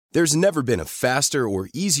There's never been a faster or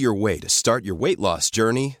easier way to start your weight loss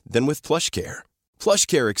journey than with PlushCare.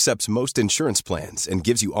 PlushCare accepts most insurance plans and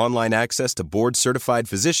gives you online access to board-certified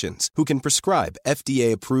physicians who can prescribe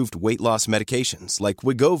FDA-approved weight loss medications like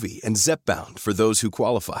Wegovy and Zepbound for those who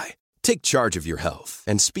qualify. Take charge of your health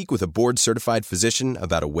and speak with a board-certified physician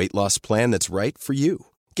about a weight loss plan that's right for you.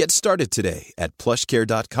 Get started today at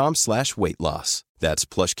plushcare.com/weight-loss. That's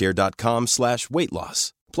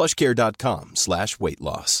plushcare.com/weight-loss.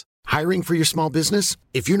 plushcare.com/weight-loss. Hiring for your small business?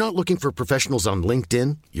 If you're not looking for professionals on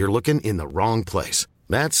LinkedIn, you're looking in the wrong place.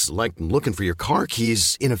 That's like looking for your car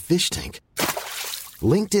keys in a fish tank.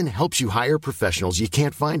 LinkedIn helps you hire professionals you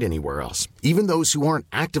can't find anywhere else, even those who aren't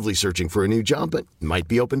actively searching for a new job but might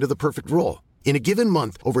be open to the perfect role. In a given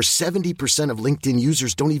month, over 70% of LinkedIn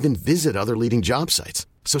users don't even visit other leading job sites.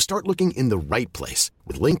 So start looking in the right place.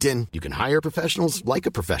 With LinkedIn, you can hire professionals like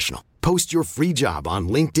a professional. Post your free job on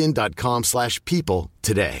linkedin.com/people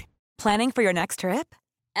today. Planning for your next trip?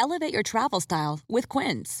 Elevate your travel style with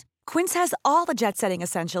Quince. Quince has all the jet-setting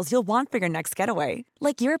essentials you'll want for your next getaway,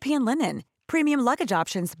 like European linen, premium luggage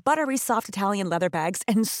options, buttery soft Italian leather bags,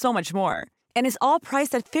 and so much more. And is all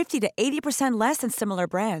priced at 50 to 80% less than similar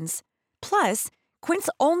brands. Plus, Quince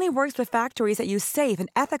only works with factories that use safe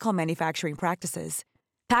and ethical manufacturing practices.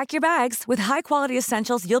 Pack your bags with high-quality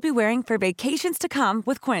essentials you'll be wearing for vacations to come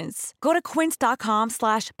with Quince. Go to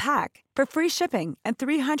quince.com/pack for free shipping and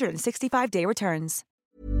 365-day returns.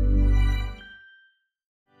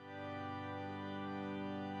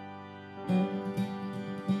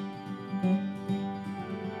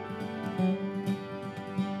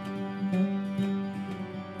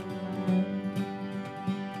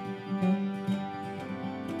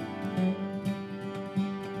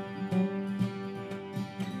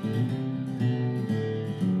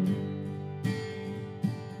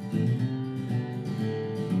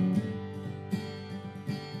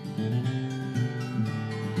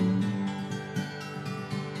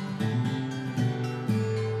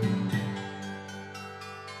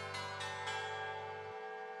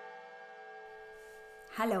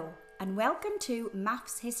 Hello, and welcome to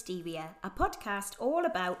Maths Hysteria, a podcast all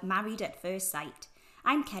about Married at First Sight.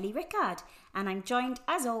 I'm Kelly Rickard, and I'm joined,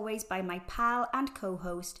 as always, by my pal and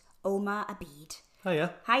co-host, Omar Abid.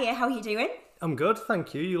 Hiya. Hiya, how are you doing? I'm good,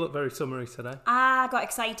 thank you. You look very summery today. I got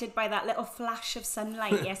excited by that little flash of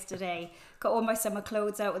sunlight yesterday. Got all my summer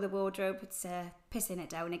clothes out of the wardrobe. It's pissing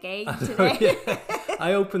it down again today.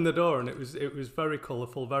 I opened the door and it was very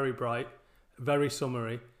colourful, very bright, very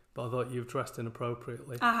summery. But I thought you've dressed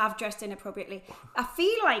inappropriately. I have dressed inappropriately. I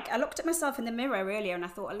feel like I looked at myself in the mirror earlier and I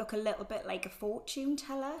thought I look a little bit like a fortune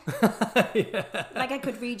teller. Yeah. Like I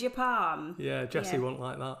could read your palm. Yeah, Jesse won't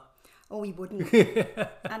like that. Oh, he wouldn't.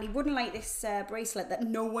 And he wouldn't like this bracelet that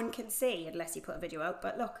no one can see unless you put a video out.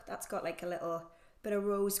 But look, that's got like a little bit of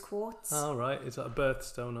rose quartz. Oh, right. Is that a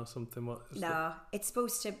birthstone or something? What is no, it's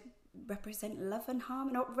supposed to represent love and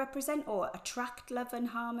harmony, or attract love and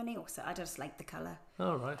harmony. Also, I just like the colour.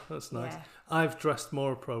 Oh, right. That's nice. Yeah. I've dressed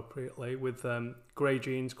more appropriately with grey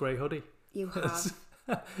jeans, grey hoodie. You have.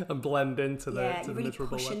 And blend into the you're really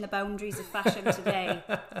miserable pushing life. the boundaries of fashion today.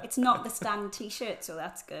 It's not the stand t-shirt, so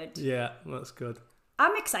that's good. Yeah, that's good.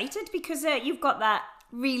 I'm excited because you've got that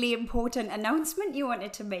really important announcement you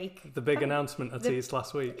wanted to make. The big announcement I teased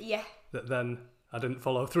last week. Yeah. That then I didn't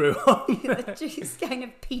follow through on. That just kind of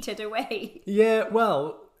petered away. Yeah,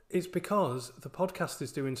 well, it's because the podcast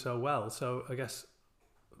is doing so well. So I guess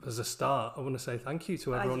as a start, I want to say thank you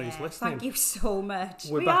to everyone who's listening. Thank you so much.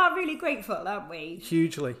 We back, are really grateful, aren't we?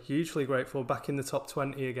 Hugely grateful. Back in the top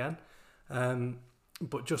 20 again.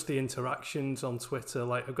 But just the interactions on Twitter,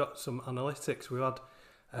 like I've got some analytics. We've had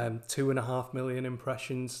 2.5 million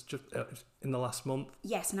impressions just in the last month.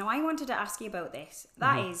 Yes, now I wanted to ask you about this.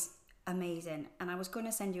 That is amazing. And I was going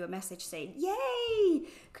to send you a message saying, yay,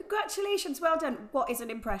 congratulations, well done. What is an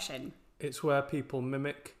impression? It's where people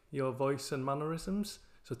mimic your voice and mannerisms.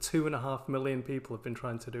 So 2.5 million people have been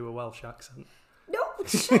trying to do a Welsh accent. No,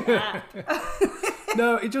 shut up.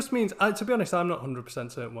 No, it just means, to be honest, I'm not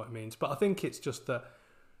 100% certain what it means, but I think it's just that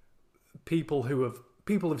people have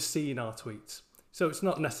seen our tweets. So it's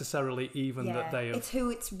not necessarily even that they have... It's who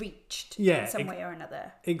it's reached in some way or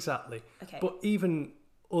another. Exactly. Okay. But even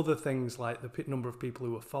other things like the number of people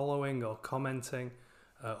who are following or commenting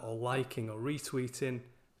or liking or retweeting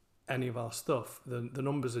any of our stuff, the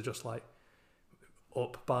numbers are just like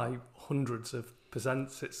up by hundreds of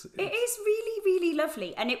percents. It is really, really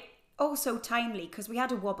lovely. And it also timely because we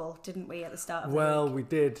had a wobble, didn't we, at the start of the week? We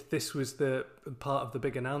did. This was the part of the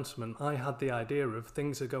big announcement. I had the idea of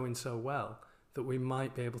things are going so well that we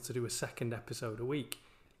might be able to do a second episode a week,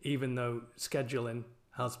 even though scheduling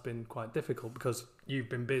has been quite difficult because you've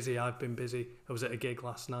been busy, I've been busy. I was at a gig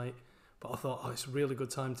last night, but I thought, it's a really good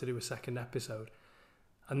time to do a second episode.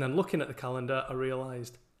 And then looking at the calendar, I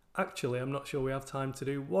realised, actually, I'm not sure we have time to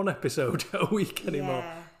do one episode a week anymore.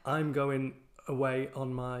 Yeah. I'm going away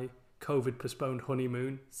on my COVID postponed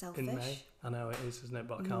honeymoon in May. Selfish. I know it is, isn't it?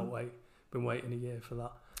 But I can't wait. Been waiting a year for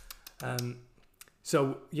that.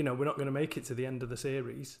 So, we're not going to make it to the end of the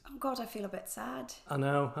series. Oh God, I feel a bit sad. I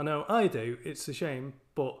know. I do. It's a shame,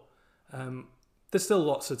 but there's still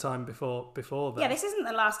lots of time before that. Yeah, this isn't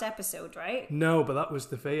the last episode, right? No, but that was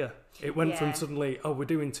the fear. It went from Yeah. suddenly, we're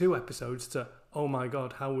doing 2 episodes to, oh my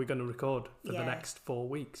God, how are we going to record for the Yeah. next 4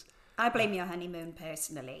 weeks? I blame your honeymoon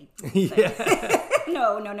personally. Yeah.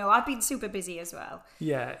 No. I've been super busy as well.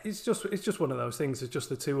 Yeah, it's just one of those things. It's just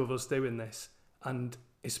the 2 of us doing this, and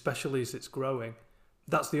especially as it's growing.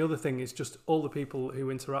 That's the other thing. It's just all the people who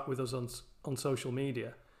interact with us on social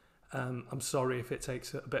media. I'm sorry if it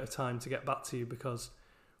takes a bit of time to get back to you, because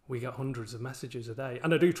we get hundreds of messages a day,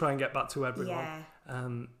 and I do try and get back to everyone. Yeah.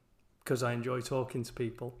 Because I enjoy talking to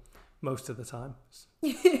people most of the time.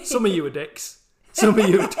 Some of you are dicks. Some of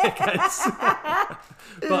you are dickheads.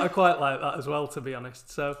 But I quite like that as well, to be honest.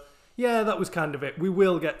 So, yeah, that was kind of it. We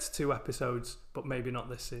will get to 2 episodes, but maybe not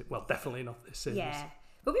this series. Well, definitely not this series. Yeah.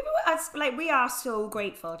 But we are so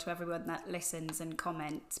grateful to everyone that listens and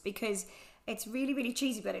comments, because it's really, really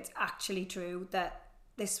cheesy, but it's actually true that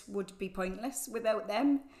this would be pointless without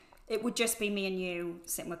them. It would just be me and you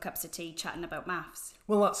sitting with cups of tea chatting about maths.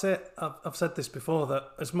 Well, that's it. I've said this before,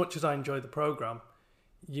 that as much as I enjoy the programme,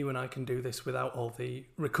 you and I can do this without all the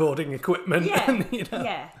recording equipment. Yeah, and,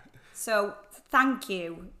 yeah. So thank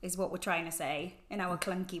you is what we're trying to say in our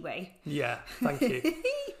clunky way. Yeah, thank you.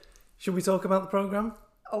 Should we talk about the programme?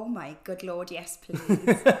 Oh my good Lord, yes, please.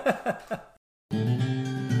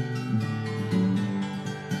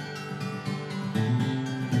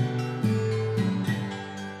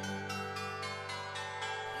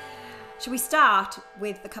 Should we start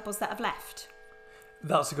with the couples that have left?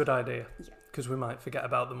 That's a good idea, Yeah. because we might forget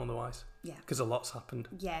about them otherwise. Yeah. Because a lot's happened.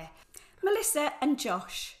 Yeah. Melissa and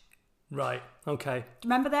Josh. Right, okay.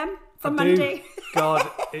 Remember them from I do. Monday? God,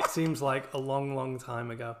 it seems like a long, long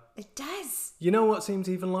time ago. It does. You know what seems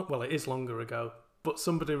even long? Well, it is longer ago, but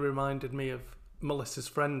somebody reminded me of Melissa's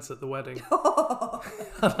friends at the wedding.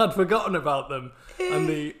 And I'd forgotten about them, and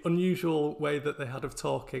the unusual way that they had of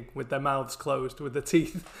talking, with their mouths closed, with their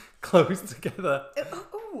teeth closed together.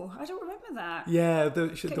 Oh, I don't remember that. Yeah.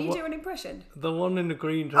 Can you do an impression? The one in the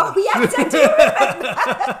green dress. Oh, yes, I do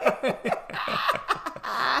remember.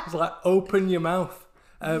 It's like, open your mouth.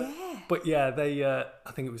 Yeah. But yeah, they.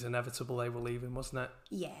 I think it was inevitable they were leaving, wasn't it?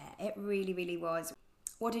 Yeah, it really, really was.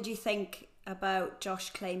 What did you think about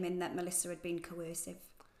Josh claiming that Melissa had been coercive?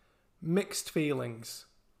 Mixed feelings,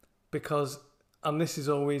 because, and this is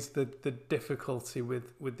always the difficulty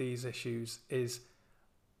with these issues, is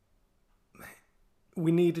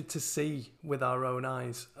we needed to see with our own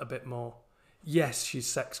eyes a bit more. Yes, she's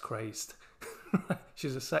sex crazed.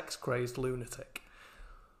 She's a sex crazed lunatic.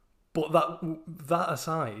 But that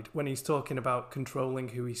aside, when he's talking about controlling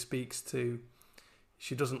who he speaks to,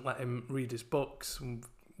 she doesn't let him read his books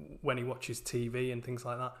when he watches TV and things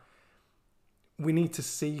like that. We need to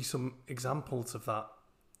see some examples of that.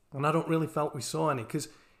 And I don't really felt we saw any, because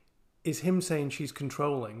is him saying she's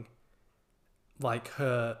controlling, like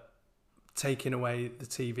her taking away the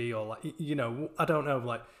TV, or like, I don't know,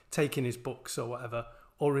 like taking his books or whatever,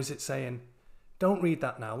 or is it saying, don't read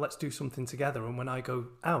that now, let's do something together, and when I go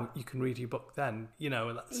out you can read your book then,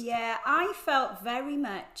 that's... Yeah, I felt very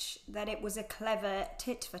much that it was a clever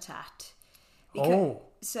tit for tat.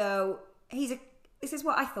 So this is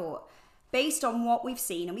what I thought. Based on what we've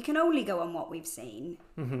seen, and we can only go on what we've seen,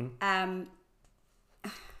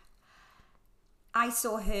 I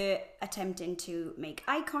saw her attempting to make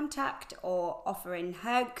eye contact or offering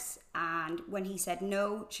hugs, and when he said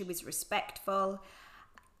no, she was respectful.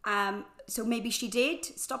 So maybe she did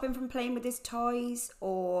stop him from playing with his toys,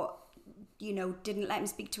 or, didn't let him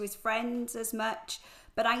speak to his friends as much.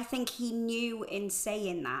 But I think he knew in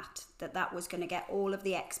saying that was going to get all of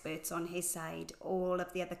the experts on his side, all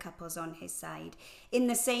of the other couples on his side, in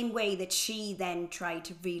the same way that she then tried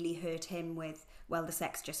to really hurt him with, well, the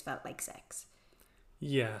sex just felt like sex.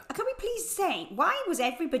 Yeah. Can we please say, why was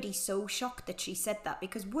everybody so shocked that she said that?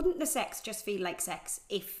 Because wouldn't the sex just feel like sex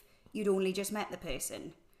if you'd only just met the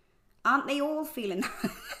person? Aren't they all feeling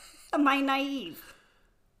that? Am I naive?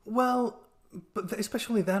 Well, but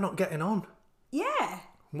especially they're not getting on. Yeah.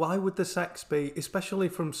 Why would the sex be, especially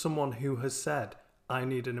from someone who has said, I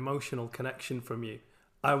need an emotional connection from you.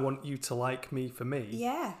 I want you to like me for me.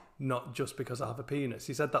 Yeah. Not just because I have a penis.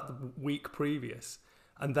 He said that the week previous.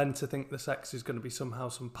 and then to think the sex is going to be somehow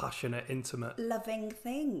some passionate, intimate, loving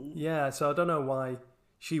thing. Yeah, so I don't know why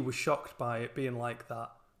she was shocked by it being like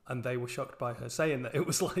that, and they were shocked by her saying that it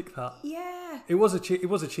was like that. Yeah. It was a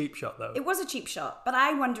cheap shot, though. It was a cheap shot, but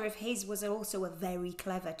I wonder if his was also a very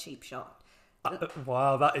clever cheap shot.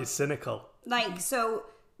 Wow, that is cynical. Like, so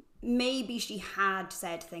maybe she had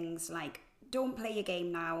said things like, don't play your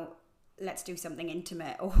game now, let's do something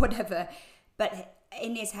intimate or whatever. But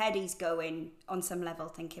in his head, he's going on some level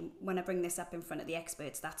thinking, when I bring this up in front of the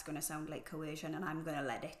experts, that's going to sound like coercion and I'm going to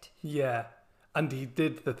let it. Yeah. And he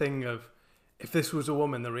did the thing of, if this was a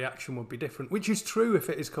woman, the reaction would be different, which is true if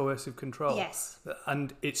it is coercive control. Yes.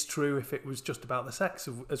 And it's true if it was just about the sex,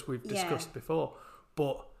 as we've discussed before.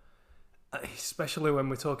 But especially when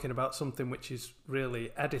we're talking about something which is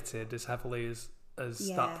really edited as heavily as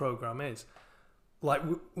that programme is. Like,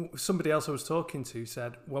 somebody else I was talking to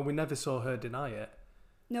said, well, we never saw her deny it.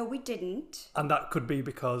 No, we didn't. And that could be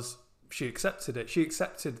because she accepted it. She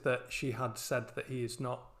accepted that she had said that he is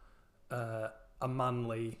not a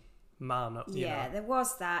manly man. You know. There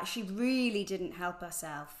was that. She really didn't help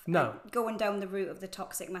herself. No. Going down the route of the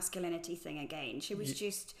toxic masculinity thing again. She was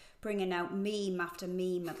just bringing out meme after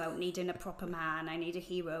meme about needing a proper man. I need a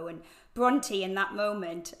hero. And Bronte, in that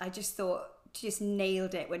moment, I just thought, just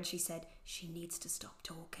nailed it when she said, she needs to stop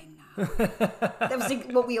talking now. That was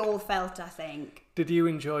what we all felt, I think. Did you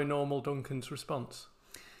enjoy Normal Duncan's response?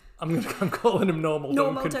 I'm calling him Normal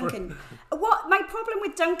Duncan. What my problem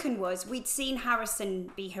with Duncan was, we'd seen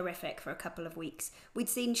Harrison be horrific for a couple of weeks. We'd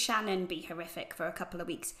seen Shannon be horrific for a couple of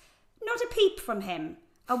weeks. Not a peep from him.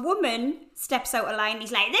 A woman steps out of line.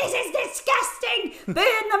 He's like, "This is disgusting!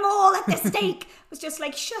 Burn them all at the stake." I was just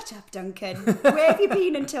like, "Shut up, Duncan. Where have you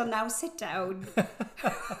been until now? Sit down."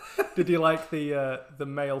 Did you like the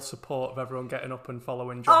male support of everyone getting up and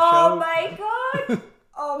following Josh? Oh my god!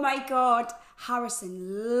 Oh my god!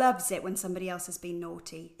 Harrison loves it when somebody else has been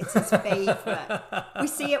naughty. It's his favourite. We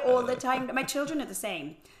see it all the time. My children are the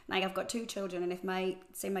same. Like, I've got 2 children, and if my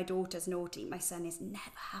daughter's naughty, my son is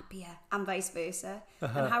never happier, and vice versa.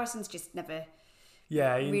 And Harrison's just never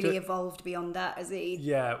really evolved beyond that, has he?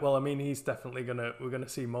 Yeah, well, I mean, he's definitely we're gonna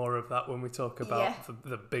see more of that when we talk about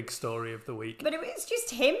the big story of the week. But it was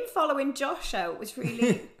just him following Josh out was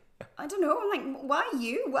really... I don't know. I'm like, why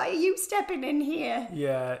you? Why are you stepping in here?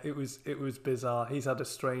 Yeah, it was bizarre. He's had a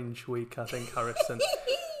strange week, I think, Harrison.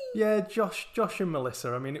 Yeah, Josh and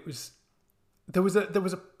Melissa. I mean, there was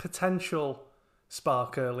a potential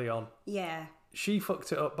spark early on. Yeah. She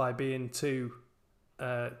fucked it up by being too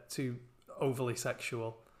overly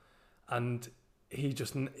sexual, and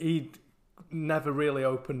he never really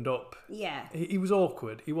opened up. Yeah. He was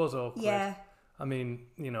awkward. Yeah. I mean,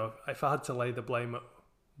 you know, if I had to lay the blame at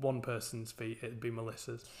one person's feet, it'd be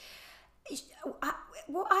Melissa's.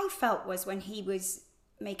 What I felt was when he was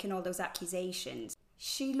making all those accusations,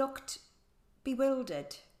 she looked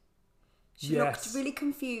bewildered. She looked really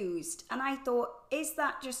confused. And I thought, is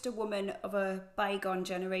that just a woman of a bygone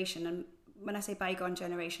generation? And when I say bygone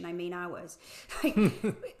generation, I mean ours. Like,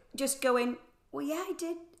 just going, well, yeah,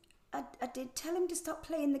 I did tell him to stop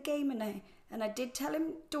playing the game, and I did tell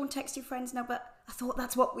him, don't text your friends now, but I thought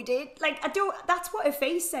that's what we did. Like, that's what her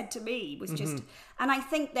face said to me, was just, and I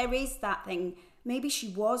think there is that thing, maybe she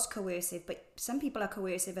was coercive, but some people are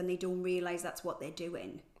coercive and they don't realise that's what they're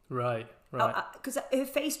doing. Right. Because her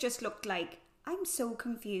face just looked like, I'm so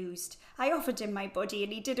confused. I offered him my body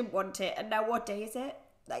and he didn't want it, and now what day is it?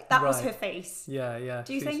 Like, that was her face. Yeah.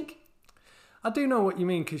 Do you think? I do know what you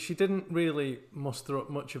mean, because she didn't really muster up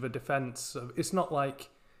much of a defence. It's not like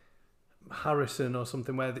Harrison or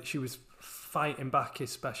something where that she was fighting back,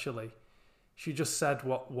 especially. She just said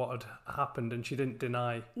what had happened, and she didn't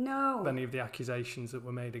deny any of the accusations that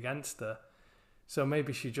were made against her. So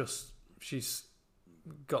maybe she's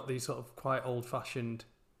got these sort of quite old-fashioned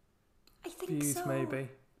views, so. Maybe.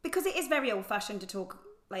 Because it is very old-fashioned to talk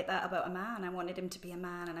like that about a man. I wanted him to be a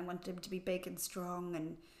man, and I wanted him to be big and strong,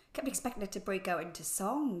 and kept expecting it to break out into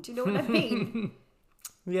song. Do you know what I mean?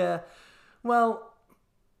 Yeah. Well,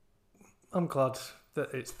 I'm glad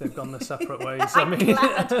that they've gone their separate ways.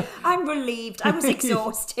 I'm relieved. I was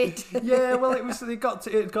exhausted. Yeah, well, it got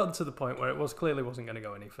to the point where it clearly wasn't going to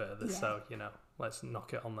go any further. Yeah. So, you know, let's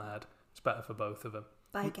knock it on the head. It's better for both of them.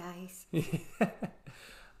 Bye, guys.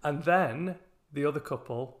 And then the other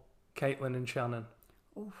couple, Caitlin and Shannon.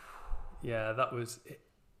 Oof. Yeah, that was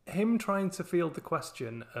him trying to field the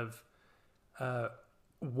question of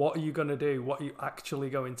what are you going to do? What are you actually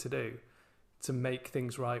going to do to make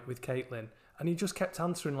things right with Caitlin? And he just kept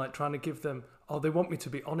answering, like trying to give them, they want me to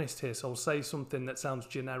be honest here, so I'll say something that sounds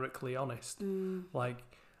generically honest. Like,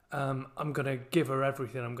 I'm going to give her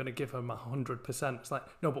everything. I'm going to give her my 100%. It's like,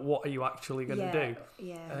 no, but what are you actually going to do?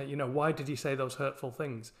 Yeah. Why did he say those hurtful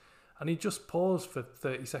things? And he just paused for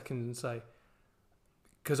 30 seconds and say,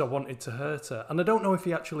 because I wanted to hurt her. And I don't know if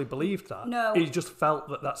he actually believed that. No. He just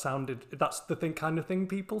felt that's the kind of thing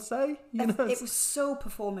people say. It was so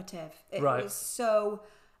performative. It Right. was so,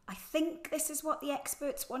 I think this is what the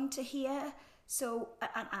experts want to hear. So,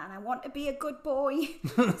 and I want to be a good boy.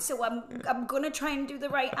 So I'm going to try and do the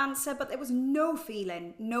right answer. But there was no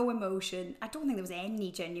feeling, no emotion. I don't think there was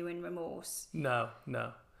any genuine remorse. No.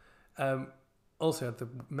 Also had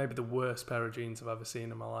maybe the worst pair of jeans I've ever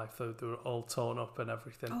seen in my life. They were all torn up and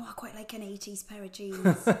everything. Oh, I quite like an 80s pair of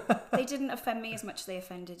jeans. They didn't offend me as much as they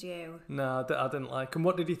offended you. No, I didn't like them.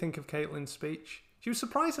 What did you think of Caitlin's speech? She was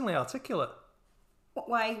surprisingly articulate.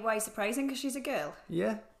 Why surprising? Because she's a girl.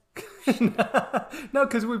 Yeah. No,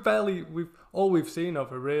 because all we've seen of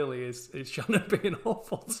her really is Shannon being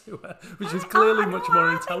awful to her, which is clearly much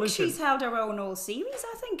more intelligent. I think she's held her own all series.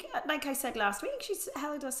 I think, like I said last week, she's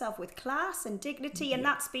held herself with class and dignity, and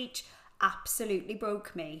that speech absolutely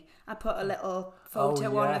broke me. I put a little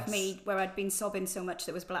photo on of me where I'd been sobbing so much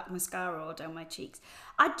there was black mascara all down my cheeks.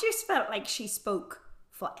 I just felt like she spoke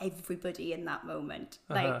for everybody in that moment.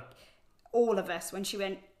 Like all of us, when she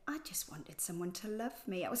went, I just wanted someone to love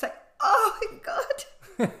me. I was like, oh my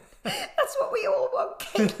God, that's what we all want,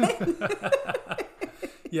 Caitlin.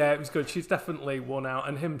 Yeah, it was good. She's definitely won out,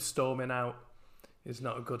 and him storming out is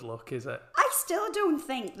not a good look, is it? I still don't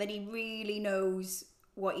think that he really knows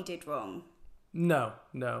what he did wrong. No,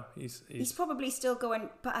 he's probably still going,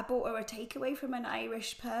 but I bought her a takeaway from an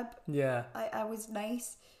Irish pub. Yeah. I was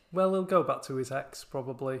nice. Well, he'll go back to his ex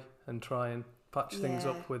probably and try and patch things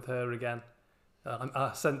up with her again.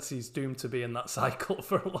 I sense he's doomed to be in that cycle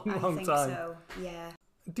for a long time. I think so, yeah.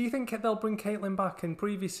 Do you think they'll bring Caitlin back? In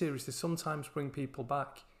previous series, they sometimes bring people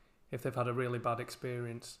back if they've had a really bad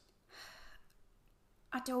experience.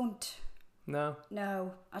 I don't. No?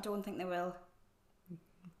 No, I don't think they will. Okay.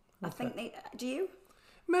 I think they... Do you?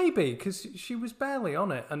 Maybe, because she was barely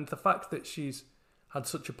on it, and the fact that she's had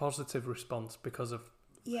such a positive response because of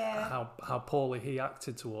how poorly he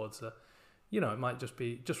acted towards her. It might just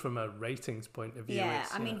be, just from a ratings point of view. Yeah,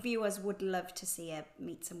 I mean, viewers would love to see her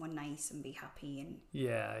meet someone nice and be happy. And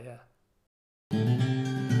Yeah.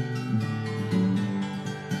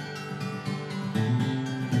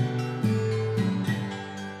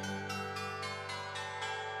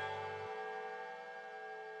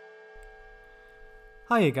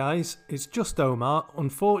 Hiya guys, it's just Omar.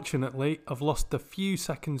 Unfortunately, I've lost a few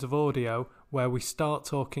seconds of audio where we start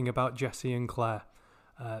talking about Jessie and Claire.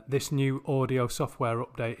 This new audio software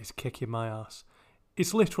update is kicking my ass.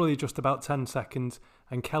 It's literally just about 10 seconds,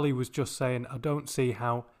 and Kelly was just saying, I don't see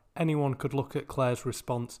how anyone could look at Claire's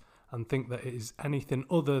response and think that it is anything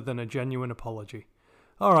other than a genuine apology.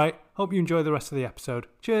 Alright, hope you enjoy the rest of the episode.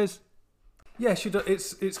 Cheers! Yeah,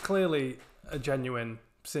 it's clearly a genuine,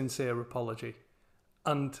 sincere apology.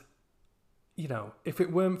 And, if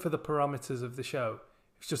it weren't for the parameters of the show,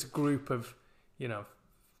 it's just a group of,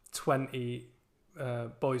 20...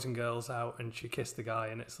 boys and girls out, and she kissed the guy,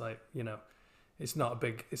 and it's like, it's not a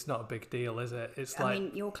big deal, is it? I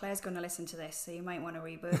mean, your Claire's going to listen to this, so you might want to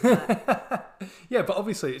rebirth that. Yeah, but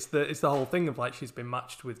obviously it's the whole thing of like she's been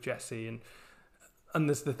matched with Jessie, and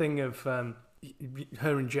there's the thing of her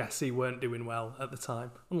and Jessie weren't doing well at the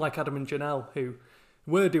time, unlike Adam and Janelle, who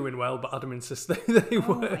were doing well, but Adam insists they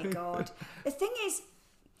weren't. Oh my God! The thing is,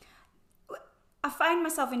 I find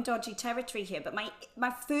myself in dodgy territory here, but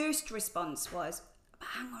my first response was,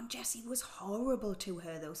 hang on, Jessie was horrible to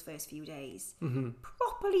her those first few days. Mm-hmm.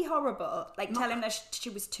 Properly horrible. Like telling her she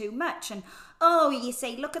was too much. And, you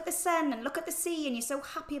say, look at the sun and look at the sea and you're so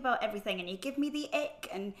happy about everything and you give me the ick.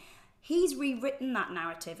 And he's rewritten that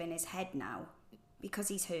narrative in his head now because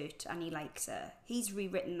he's hurt and he likes her. He's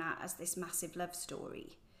rewritten that as this massive love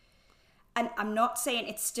story. And I'm not saying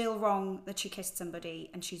it's still wrong that she kissed somebody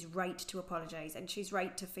and she's right to apologise and she's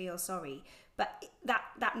right to feel sorry. But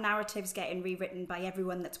that narrative's getting rewritten by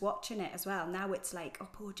everyone that's watching it as well. Now it's like, oh,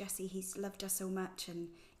 poor Jessie, he's loved her so much. And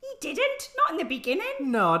he didn't. Not in the beginning.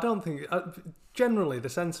 No, I don't think... generally, the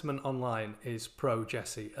sentiment online is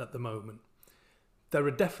pro-Jessie at the moment. There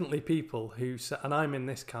are definitely people who say, and I'm in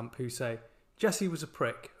this camp, who say, Jessie was a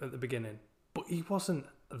prick at the beginning, but he wasn't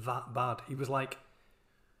that bad. He was like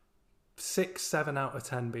 6, 7 out of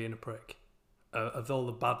 10 being a prick of all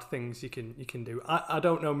the bad things you can do. I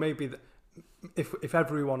don't know, maybe if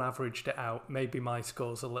everyone averaged it out, maybe my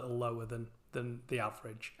score's a little lower than the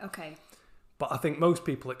average. Okay. But I think most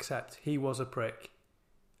people accept he was a prick,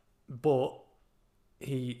 but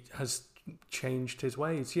he has changed his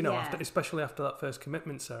ways, especially after that first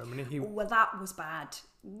commitment ceremony. Well, that was bad.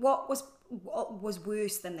 What was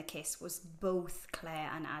worse than the kiss was both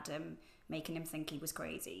Claire and Adam making him think he was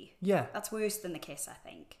crazy. Yeah. That's worse than the kiss, I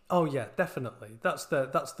think. Oh yeah, definitely. That's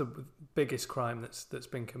the biggest crime that's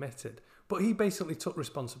been committed. But he basically took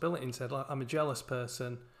responsibility and said, like, I'm a jealous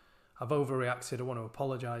person, I've overreacted, I want to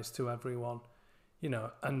apologise to everyone,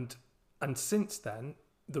 and since then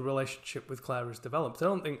the relationship with Claire has developed. I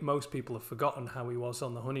don't think most people have forgotten how he was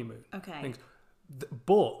on the honeymoon. Okay.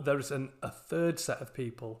 But there's a third set of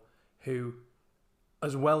people who,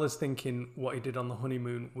 as well as thinking what he did on the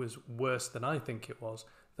honeymoon was worse than I think it was,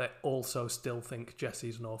 they also still think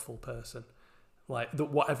Jesse's an awful person. Like, that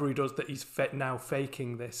whatever he does, that he's now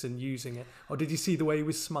faking this and using it. Or did you see the way he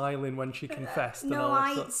was smiling when she confessed?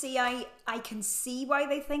 I can see why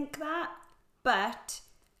they think that. But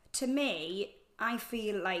to me, I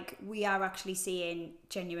feel like we are actually seeing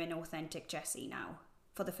genuine, authentic Jesse now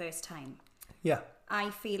for the first time. Yeah. I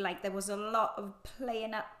feel like there was a lot of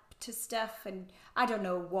playing up to stuff and I don't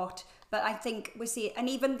know what, but I think we see, and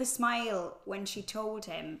even the smile when she told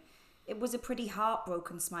him, it was a pretty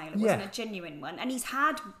heartbroken smile. It wasn't a genuine one. And he's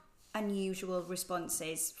had unusual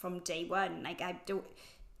responses from day one. Like, I don't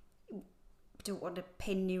want to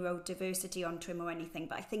pin neurodiversity onto him or anything,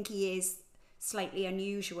 but I think he is slightly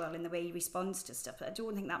unusual in the way he responds to stuff. But I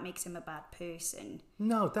don't think that makes him a bad person.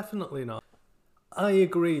 No, definitely not. I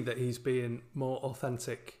agree that he's being more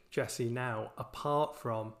authentic Jesse now, apart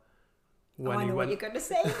from when I know what you're going to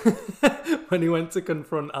say. when he went to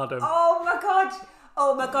confront Adam.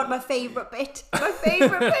 Oh my god, my favourite bit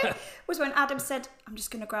was when Adam said, I'm just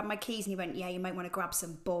going to grab my keys, and he went, yeah, you might want to grab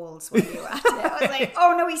some balls when you're at it. I was like,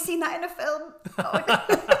 oh no, he's seen that in a film. Oh, no.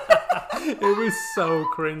 It was so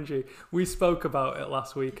cringy. We spoke about it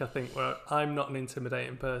last week, I think, where I'm not an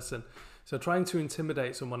intimidating person. So trying to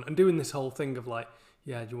intimidate someone and doing this whole thing of like,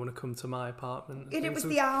 yeah, do you want to come to my apartment? And it was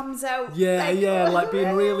the arms out. Yeah, like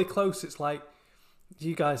being really close. It's like,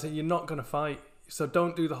 you guys, you're not going to fight. So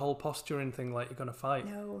don't do the whole posturing thing like you're going to fight.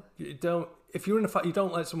 No. You don't. If you're in a fight, you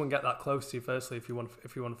don't let someone get that close to you. Firstly, if you want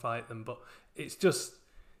to fight them, but it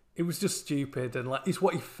was just stupid, and like it's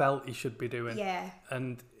what he felt he should be doing. Yeah.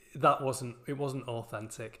 And it wasn't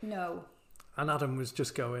authentic. No. And Adam was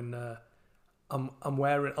just going, I'll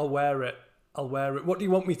wear it. What do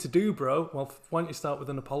you want me to do, bro? Well, why don't you start with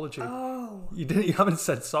an apology? Oh. You haven't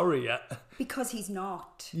said sorry yet. Because he's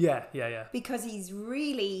not. Yeah. Because he's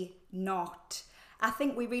really not. I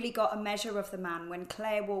think we really got a measure of the man when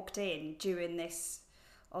Claire walked in during this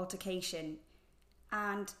altercation,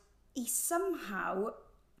 and he somehow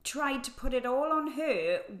tried to put it all on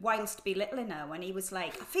her whilst belittling her, when he was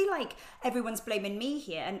like, I feel like everyone's blaming me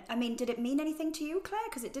here. And I mean, did it mean anything to you, Claire?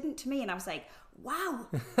 Because it didn't to me. And I was like, wow.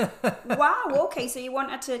 Okay, so you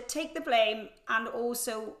want her to take the blame and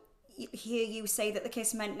also hear you say that the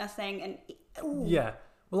kiss meant nothing. And ooh. Yeah.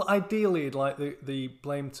 Well, ideally, I'd like the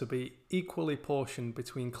blame to be equally portioned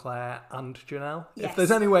between Claire and Janelle. Yes. If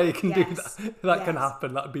there's any way you can do that can Yes.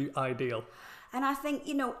 happen, that'd be ideal. And I think,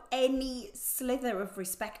 any slither of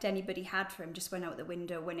respect anybody had for him just went out the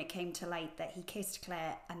window when it came to light that he kissed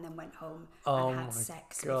Claire and then went home and had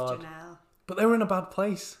sex with Janelle. But they were in a bad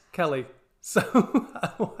place, Kelly. So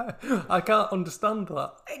I can't understand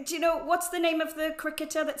that. Do you know, what's the name of the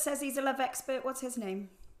cricketer that says he's a love expert? What's his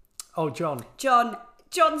name? Oh, John.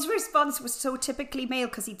 John's response was so typically male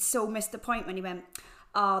because he'd so missed the point when he went,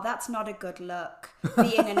 oh, that's not a good look.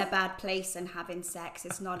 Being in a bad place and having sex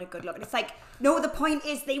is not a good look. And it's like, no, the point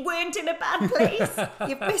is they weren't in a bad place.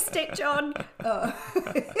 You've missed it, John. Oh.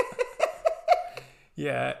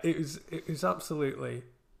 Yeah, it was absolutely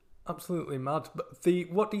mad. But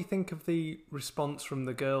what do you think of the response from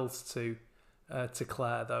the girls to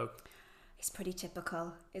Claire, though? It's pretty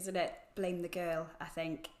typical, isn't it? Blame the girl, I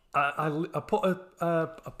think. I put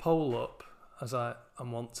a poll up, as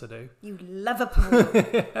I'm wont to do. You love a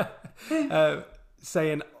poll.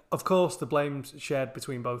 Saying, of course, the blame's shared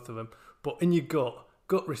between both of them, but in your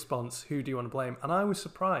gut response, who do you want to blame? And I was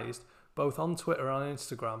surprised, both on Twitter and on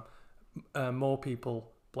Instagram, more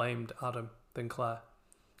people blamed Adam than Claire.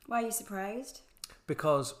 Why are you surprised?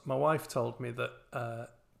 Because my wife told me that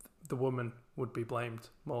the woman would be blamed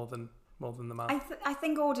more than the man. I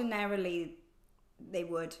think ordinarily they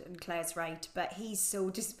would, and Claire's right, but he's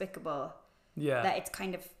so despicable that it's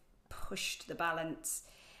kind of pushed the balance.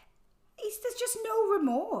 There's just no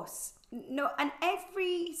remorse. No, and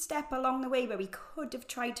every step along the way where he could have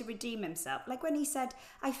tried to redeem himself, like when he said,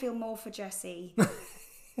 I feel more for Jesse.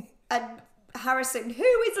 And Harrison, who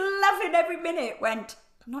is loving every minute, went,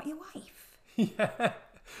 I'm not your wife. Yeah.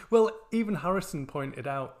 Well, even Harrison pointed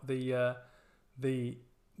out the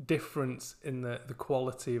difference in the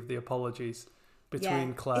quality of the apologies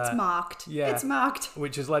between Claire. It's marked. Yeah, it's marked.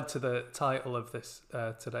 Which has led to the title of this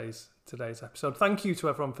today's episode. Thank you to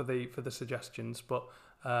everyone for the suggestions. But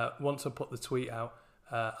once I put the tweet out,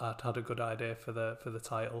 I'd had a good idea for the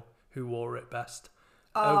title. Who wore it best?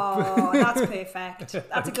 Oh, that's perfect.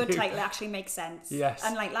 That's a good title. It actually makes sense. Yes.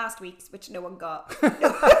 Unlike last week's, which no one got. But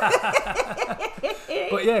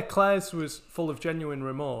yeah, Claire's was full of genuine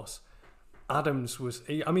remorse. Adam's was...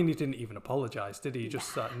 he didn't even apologise, did he? He just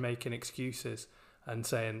started making excuses and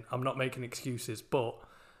saying, I'm not making excuses, but...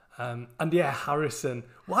 and yeah, Harrison.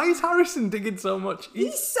 Why is Harrison digging so much?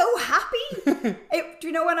 He's so happy. Do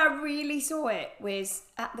you know when I really saw it was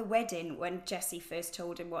at the wedding when Jessie first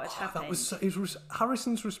told him what had happened.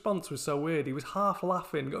 Harrison's response was so weird. He was half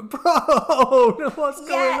laughing, going, bro, what's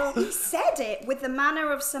going on? He said it with the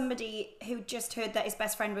manner of somebody who just heard that his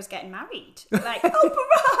best friend was getting married. Like, oh,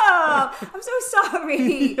 bro, I'm so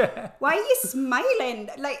sorry. Yeah. Why are you smiling?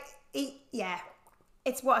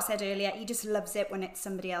 It's what I said earlier. He just loves it when it's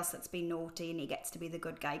somebody else that's been naughty and he gets to be the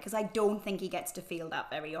good guy, because I don't think he gets to feel that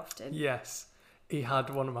very often. Yes. He had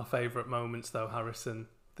one of my favourite moments, though, Harrison,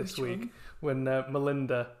 this week, when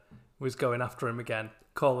Melinda was going after him again,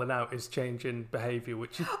 calling out his change in behaviour,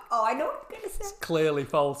 which is I know what I'm going to say. Clearly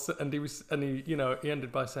false. And he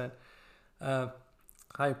ended by saying,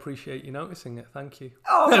 I appreciate you noticing it, thank you.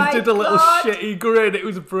 Oh, and my did a little God. shitty grin. It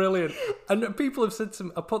was brilliant. And people have said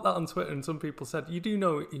I put that on Twitter, and some people said, you do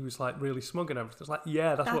know he was like really smug and everything. It's like,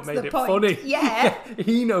 yeah, that's what made it point. funny. Yeah.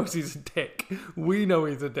 He knows he's a dick. We know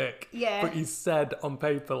he's a dick. Yeah. But he's said on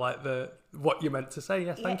paper like what you meant to say.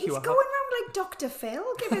 Yeah, thank you. He's going around like Dr. Phil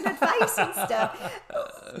giving advice and stuff.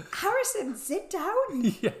 Harrison, sit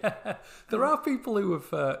down. Yeah. There are people who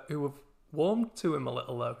have warmed to him a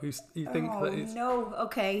little, though, who think that it's... no,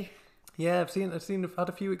 okay. Yeah, I've had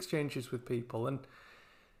a few exchanges with people, and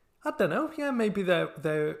I don't know, yeah, maybe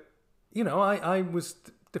they're I was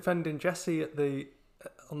defending Jessie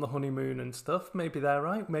on the honeymoon and stuff. Maybe they're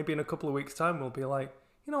right. Maybe in a couple of weeks' time we'll be like,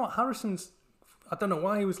 you know what, Harrison's, I don't know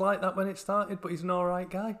why he was like that when it started, but he's an alright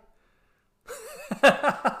guy.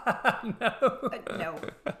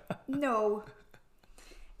 No.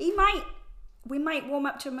 We might warm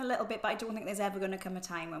up to him a little bit, but I don't think there's ever going to come a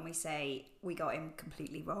time when we say we got him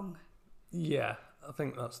completely wrong. Yeah, I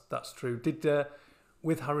think that's true.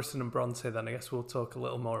 With Harrison and Bronte, then I guess we'll talk a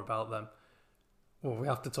little more about them. Well, we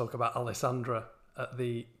have to talk about Alessandra at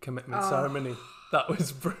the commitment ceremony. That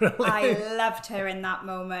was brilliant. I loved her in that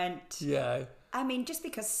moment. Yeah. I mean, just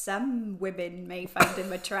because some women may find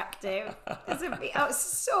him attractive, doesn't mean that was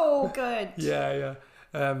so good. Yeah.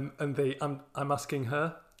 And I'm asking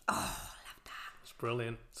her. Oh.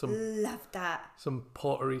 Brilliant. Love that. Some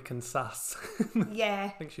Puerto Rican sass. Yeah. I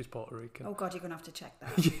think she's Puerto Rican. Oh God, you're going to have to check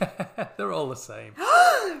that. Yeah, they're all the same.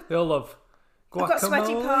 They all love guacamole. I've got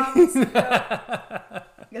sweaty palms.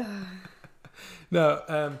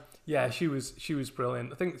 No, yeah, she was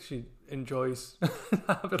brilliant. I think she enjoys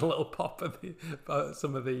having a little pop at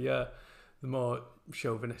some of the more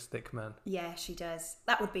chauvinistic men. Yeah, she does.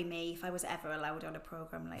 That would be me if I was ever allowed on a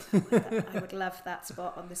programme like that. I would love that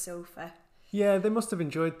spot on the sofa. Yeah, they must have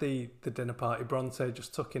enjoyed the dinner party. Bronte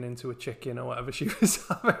just tucking into a chicken or whatever she was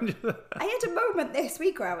having. I had a moment this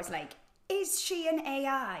week where I was like, is she an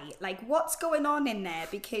AI? Like, what's going on in there?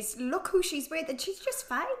 Because look who she's with, and she's just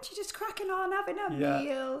fine. She's just cracking on, having a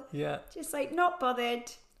meal. Yeah. Just like, not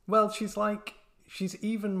bothered. Well, she's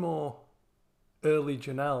even more early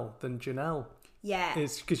Janelle than Janelle. Yeah.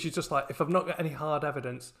 Is because she's just like, if I've not got any hard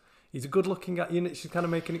evidence, he's a good looking guy. She's kind of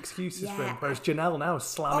making excuses for him. Whereas Janelle now is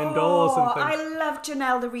slamming doors and things. I love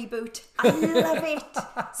Janelle the reboot. I love it.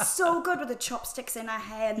 So good with the chopsticks in her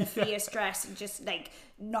hair and the fierce dress and just like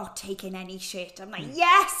not taking any shit. I'm like,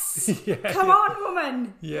 yes! Come on,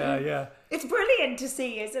 woman! Yeah. It's brilliant to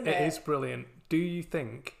see, isn't it? It is brilliant. Do you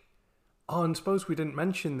think... Oh, and suppose we didn't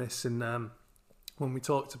mention this in when we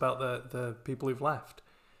talked about the people who've left.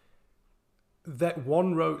 That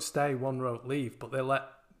one wrote stay, one wrote leave, but they let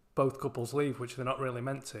both couples leave, which they're not really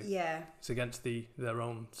meant to. Yeah. It's against their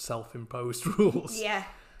own self-imposed rules. Yeah.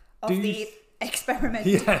 Of the experiment.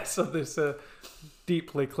 Yes, of this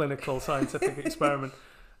deeply clinical scientific experiment.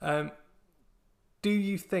 Do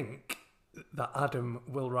you think that Adam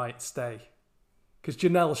will write stay? Because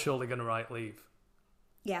Janelle's surely going to write leave.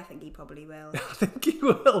 Yeah, I think he probably will. I think he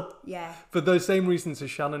will. Yeah. For those same reasons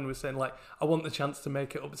as Shannon was saying, like, I want the chance to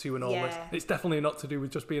make it up to you and all this. Yeah. It's definitely not to do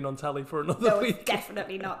with just being on telly for another week. No, it's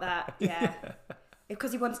definitely not that. Yeah.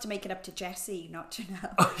 Because he wants to make it up to Jessie, not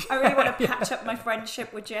Janelle. I really want to patch up my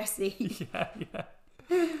friendship with Jessie. Yeah.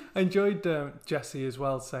 I enjoyed Jessie as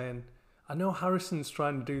well saying, I know Harrison's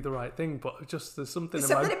trying to do the right thing, but just there's something There's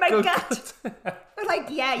in something my in my gut. We're like,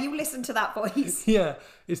 yeah, you listen to that voice. Yeah,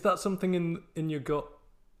 is that something in your gut?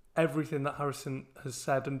 Everything that Harrison has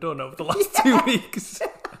said and done over the last 2 weeks.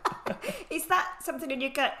 Is that something in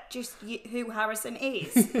your gut? Just who Harrison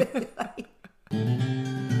is? Like...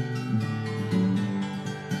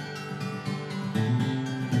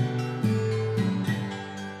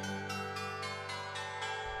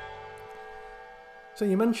 So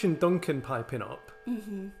you mentioned Duncan piping up.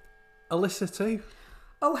 Mm-hmm. Alyssa too.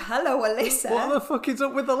 Oh, hello, Alyssa. What the fuck is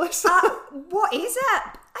up with Alyssa? What is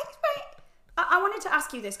up? I wanted to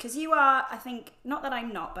ask you this because you are, I think, not that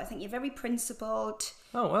I'm not, but I think you're very principled.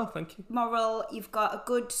 Oh, well, thank you. Moral. You've got a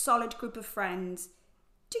good, solid group of friends.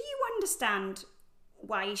 Do you understand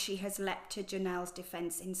why she has leapt to Janelle's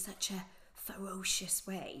defence in such a ferocious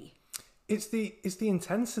way? It's the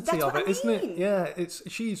intensity That's of what it, I isn't mean. it? Yeah,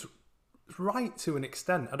 she's right to an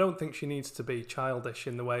extent. I don't think she needs to be childish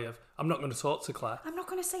in the way of, I'm not going to talk to Claire. I'm not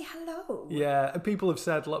going to say hello. Yeah, and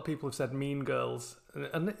a lot of people have said Mean Girls,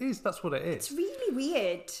 and that's what it is. It's really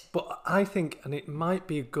weird. But I think, and it might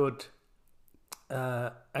be a good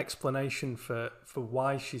explanation for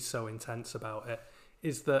why she's so intense about it,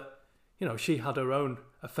 is that, she had her own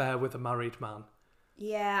affair with a married man.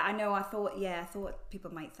 Yeah, I know. I thought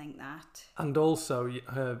people might think that. And also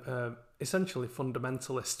her essentially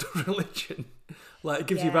fundamentalist religion. Like, it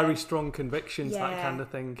gives you very strong convictions, that kind of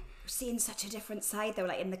thing. Seeing such a different side, though,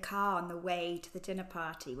 like in the car on the way to the dinner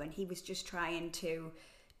party when he was just trying to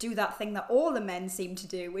do that thing that all the men seem to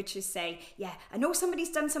do, which is say, yeah, I know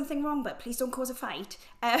somebody's done something wrong, but please don't cause a fight.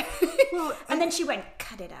 And then she went,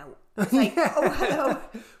 cut it out. It's like, oh, hello.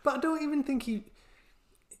 But I don't even think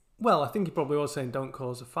I think he probably was saying don't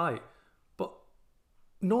cause a fight. But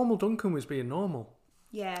normal Duncan was being normal.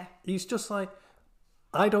 Yeah. He's just like,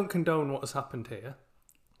 I don't condone what has happened here,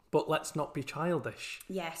 but let's not be childish.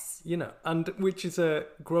 Yes. And which is a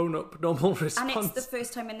grown-up, normal response. And it's the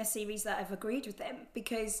first time in the series that I've agreed with him,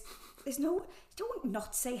 because there's you don't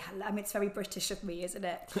not say hello. I mean, it's very British of me, isn't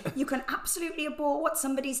it? You can absolutely abhor what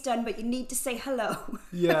somebody's done, but you need to say hello.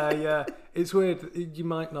 Yeah. It's weird. You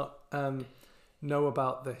might not know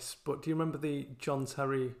about this, but do you remember the John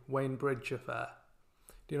Terry Wayne Bridge affair?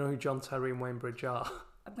 Do you know who John Terry and Wayne Bridge are?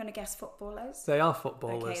 I'm going to guess footballers. They are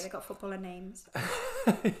footballers. Okay, they've got footballer names.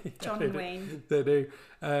 Yeah, John and Wayne. They do.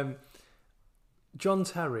 John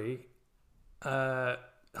Terry had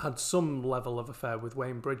some level of affair with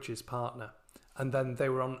Wayne Bridge's partner, and then they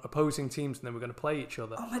were on opposing teams and they were going to play each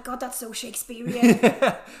other. Oh my God, that's so Shakespearean.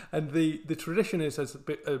 And the tradition is,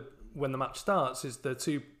 when the match starts, is the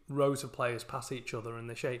two rows of players pass each other and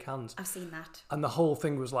they shake hands. I've seen that. And the whole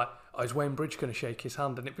thing was like, is Wayne Bridge going to shake his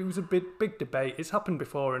hand? And it was a big debate. It's happened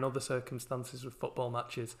before in other circumstances with football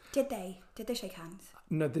matches. Did they shake hands?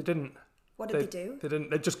 No, they didn't. What did they do? They didn't.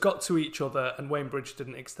 They just got to each other and Wayne Bridge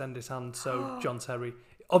didn't extend his hand. So John Terry,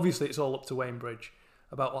 obviously it's all up to Wayne Bridge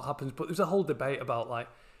about what happens. But there's a whole debate about like,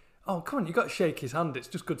 oh, come on, you got to shake his hand. It's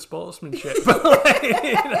just good sportsmanship.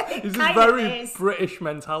 It's this very British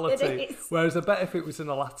mentality. Whereas I bet if it was in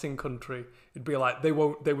a Latin country, it'd be like they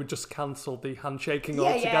would just cancel the handshaking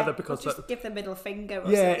altogether because just give the middle finger. Or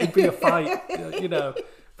something. It'd be a fight,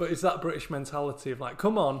 But it's that British mentality of like,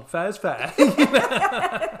 come on, fair's fair.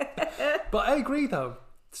 But I agree though.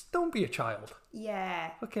 Don't be a child.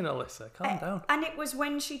 Yeah. Fucking Alyssa, calm down. And it was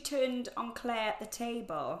when she turned on Claire at the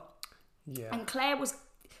table. Yeah. And Claire was...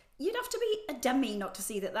 You'd have to be a dummy not to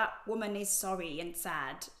see that woman is sorry and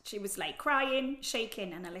sad. She was like crying,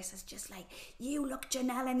 shaking, and Alyssa's just like, you look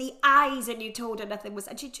Janelle in the eyes and you told her nothing was...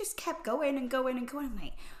 And she just kept going and going and going. I'm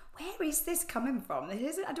like, where is this coming from? I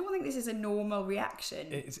don't think this is a normal reaction.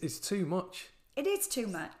 It's too much. It is too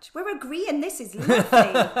much. We're agreeing this is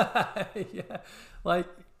lovely. Yeah. Like,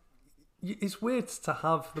 it's weird to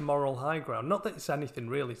have the moral high ground. Not that it's anything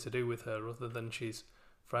really to do with her other than she's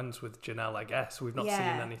friends with Janelle, I guess. We've not seen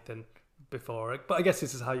anything before. But I guess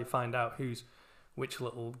this is how you find out who's which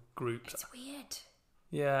little groups. It's weird.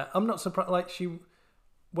 Yeah, I'm not surprised. Like,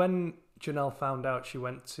 when Janelle found out, she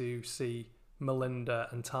went to see Melinda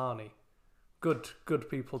and Tani. Good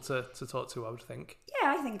people to talk to, I would think.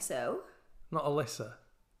 Yeah, I think so. Not Alyssa,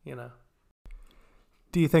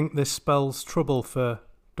 Do you think this spells trouble for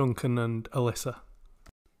Duncan and Alyssa?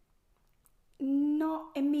 Not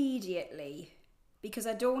immediately, because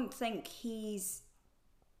I don't think he's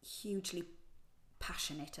hugely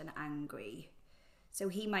passionate and angry. So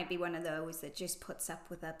he might be one of those that just puts up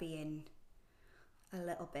with her being a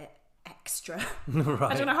little bit extra.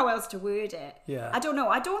 Right. I don't know how else to word it. Yeah. I don't know.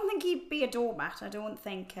 I don't think he'd be a doormat. I don't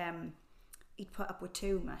think he'd put up with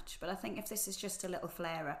too much. But I think if this is just a little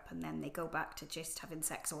flare up and then they go back to just having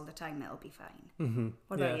sex all the time, it'll be fine. Mm-hmm.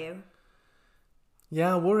 What about you?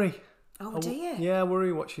 Yeah, I worry. Oh, do you? Yeah, I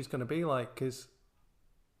worry what she's going to be like, because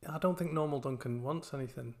I don't think normal Duncan wants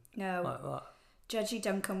anything like that. Judgy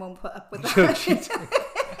Duncan won't put up with that.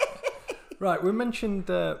 Right, we mentioned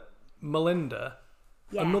Melinda.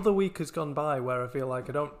 Yeah. Another week has gone by where I feel like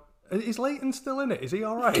I don't... Is Leighton still in it? Is he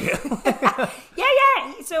all right? Yeah.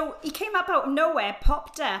 So he came up out of nowhere,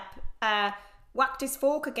 popped up, whacked his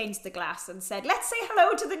fork against the glass and said, "Let's say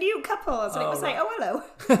hello to the new couples." And it was like, "Oh, hello.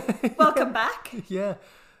 Welcome back." Yeah.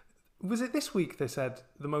 Was it this week they said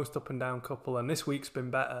the most up and down couple, and this week's been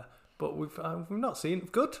better, but we've not seen...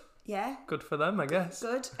 Good. Yeah. Good for them, I guess.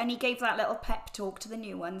 Good. And he gave that little pep talk to the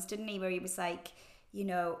new ones, didn't he? Where he was like, you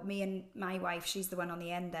know, me and my wife, she's the one on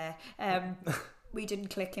the end there. We didn't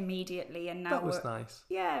click immediately, and now that was nice.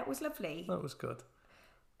 Yeah, it was lovely. That was good.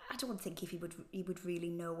 I don't think he would really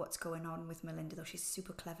know what's going on with Melinda, though. She's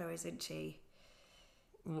super clever, isn't she?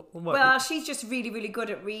 Well, she's just really, really good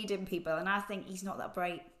at reading people, and I think he's not that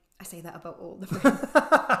bright. I say that about all the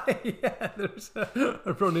men. Yeah, there's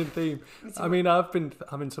a running theme. I mean, I've been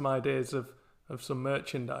having some ideas of some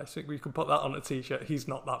merchandise. I think we could put that on a t-shirt. He's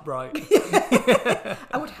not that bright.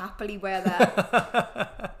 I would happily wear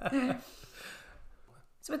that.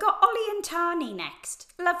 So we got Ollie and Tani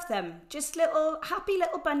next. Love them. Just happy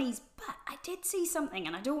little bunnies. But I did see something,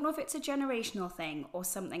 and I don't know if it's a generational thing or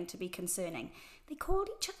something to be concerning. They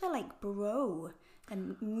called each other like bro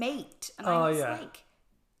and mate. And I was like,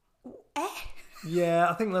 eh? Yeah,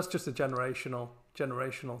 I think that's just a generational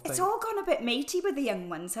thing. It's all gone a bit matey with the young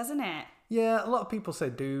ones, hasn't it? Yeah, a lot of people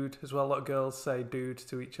say dude as well. A lot of girls say dude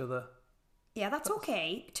to each other. Yeah, that's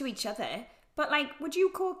okay to each other. But like, would you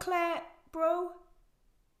call Claire bro?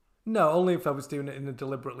 No, only if I was doing it in a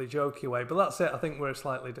deliberately jokey way. But that's it. I think we're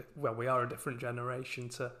we are a different generation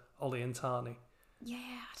to Ollie and Tani. Yeah,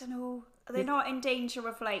 I don't know. Are they not in danger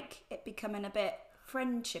of like it becoming a bit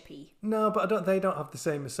friendshipy? No, but they don't have the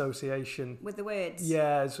same association with the words.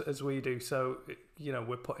 Yeah, as we do. So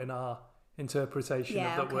we're putting our interpretation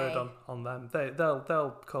of that word on them.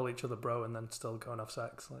 They'll call each other bro and then still go and have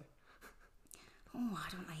sex. Like, oh, I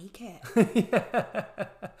don't like it. Yeah.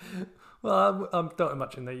 Well, I don't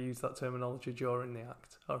imagine they use that terminology during the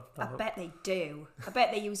act. I bet they do. I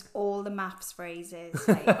bet they use all the maths phrases.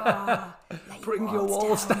 Like, bring your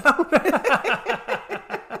walls down.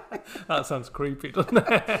 That sounds creepy, doesn't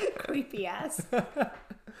it? Creepy ass.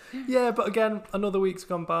 Yeah, but again, another week's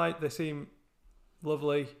gone by. They seem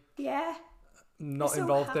lovely. Yeah. Not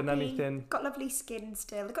involved in anything. Got lovely skin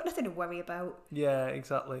still. They've got nothing to worry about. Yeah,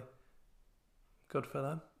 exactly. Good for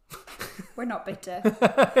them. We're not bitter.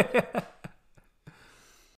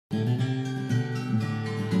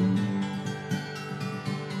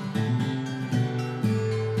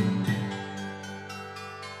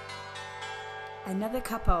 Another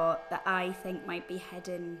couple that I think might be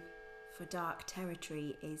heading for dark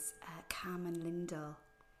territory is Cam and Lyndall.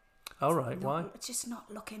 All right, why? It's just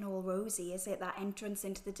not looking all rosy, is it? That entrance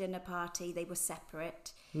into the dinner party, they were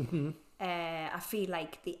separate. Mm-hmm. I feel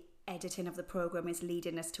like the editing of the programme is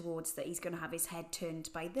leading us towards that he's going to have his head turned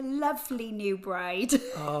by the lovely new bride.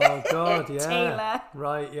 Oh, God, yeah. Taylor.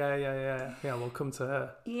 Right, yeah. Yeah, we'll come to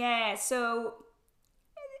her. Yeah, so,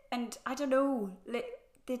 and I don't know,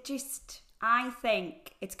 I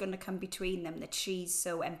think it's going to come between them that she's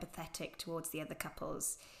so empathetic towards the other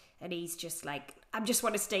couples. And he's just like, I just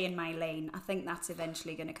want to stay in my lane. I think that's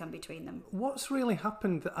eventually going to come between them. What's really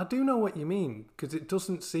happened? I do know what you mean, because it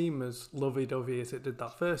doesn't seem as lovey-dovey as it did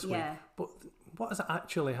that first week. But what has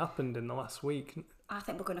actually happened in the last week? I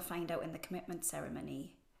think we're going to find out in the commitment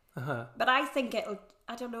ceremony. Uh-huh. But I think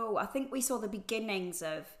I don't know, I think we saw the beginnings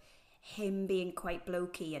of him being quite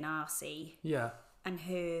blokey and arsey. Yeah. And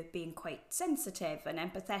her being quite sensitive and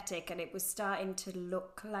empathetic. And it was starting to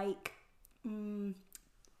look like...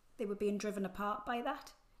 they were being driven apart by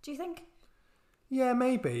that. Do you think? Yeah,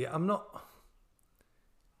 maybe. I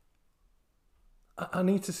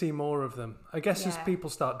need to see more of them. I guess as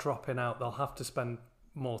people start dropping out, they'll have to spend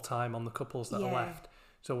more time on the couples that are left.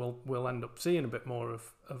 So we'll end up seeing a bit more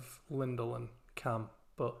of Lyndall and Cam.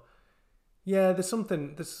 But yeah, there's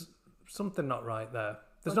something not right there.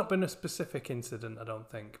 There's not been a specific incident, I don't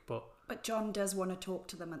think. But John does want to talk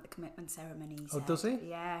to them at the commitment ceremony. Oh, does he?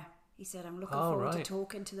 Yeah. He said, I'm looking forward to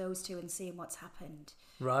talking to those two and seeing what's happened.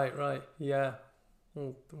 Right. Yeah.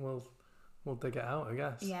 We'll dig it out, I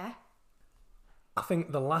guess. Yeah. I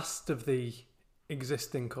think the last of the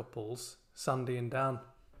existing couples, Sandy and Dan.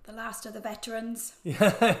 The last of the veterans.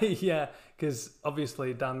 Yeah, because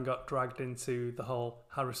obviously Dan got dragged into the whole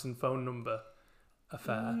Harrison phone number.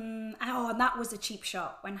 affair. And that was a cheap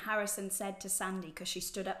shot when Harrison said to Sandy, because she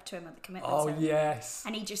stood up to him at the commitment Oh, ceremony, yes.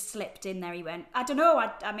 and he just slipped in there. He went, I don't know.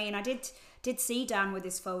 I mean, I did see Dan with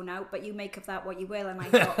his phone out, but you make of that what you will. And I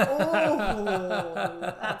thought, oh,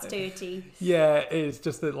 that's dirty. Yeah, it is.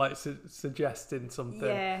 Just like suggesting something.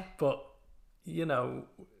 Yeah. But, you know,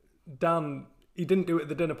 Dan, he didn't do it at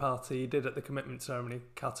the dinner party. He did at the commitment ceremony.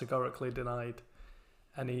 Categorically denied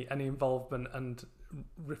any involvement and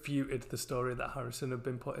refuted the story that Harrison had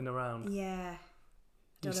been putting around. Yeah.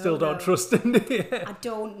 You still don't trust him, do you? I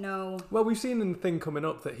don't know. Well, we've seen in the thing coming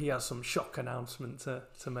up that he has some shock announcement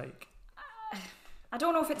to make. I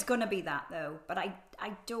don't know if it's going to be that, though, but I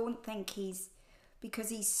don't think because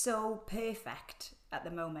he's so perfect at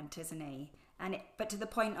the moment, isn't he? But to the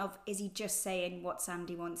point of, is he just saying what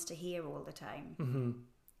Sandy wants to hear all the time? Mm-hmm.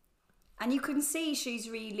 And you can see she's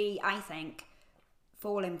really, I think,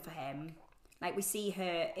 falling for him. Like, we see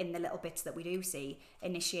her in the little bits that we do see,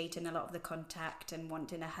 initiating a lot of the contact and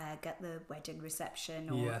wanting a hug at the wedding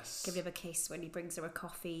reception, or giving him a kiss when he brings her a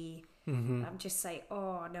coffee. Mm-hmm. I'm just like,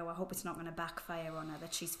 oh no, I hope it's not going to backfire on her,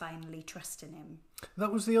 that she's finally trusting him.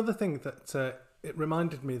 That was the other thing that it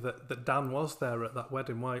reminded me that Dan was there at that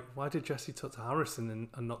wedding. Why did Jessie talk to Harrison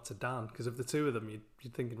and not to Dan? Because of the two of them,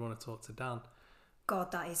 you'd think he'd want to talk to Dan.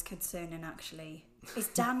 God, that is concerning, actually. Is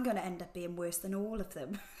Dan going to end up being worse than all of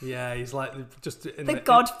them? Yeah, he's like just in the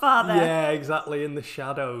Godfather. Yeah, exactly, in the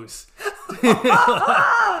shadows.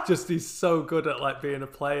 Just he's so good at like being a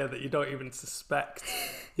player that you don't even suspect.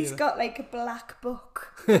 He's got like a black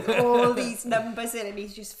book with all these numbers in, and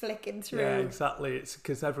he's just flicking through. Yeah, exactly. It's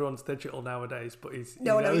because everyone's digital nowadays, but he's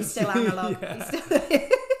still analog. Yeah.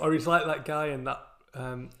 Or he's like that guy in that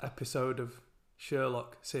episode of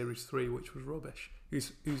Sherlock series 3, which was rubbish.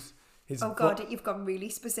 God, you've gone really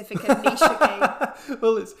specific and niche again.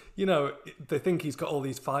 Well, it's, they think he's got all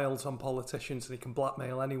these files on politicians and he can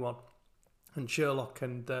blackmail anyone. And Sherlock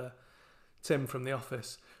and Tim from The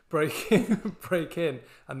Office break in,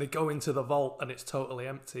 and they go into the vault and it's totally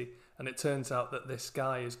empty. And it turns out that this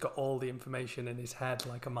guy has got all the information in his head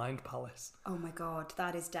like a mind palace. Oh my God,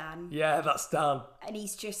 that is Dan. Yeah, that's Dan. And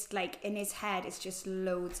he's just like, in his head, it's just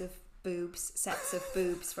loads of boobs, sets of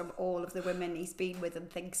boobs from all of the women he's been with and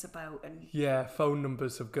thinks about, and phone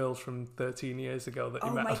numbers of girls from 13 years ago that he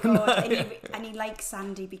met. Oh my God. and he likes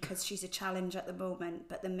Sandy because she's a challenge at the moment,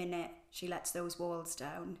 but the minute she lets those walls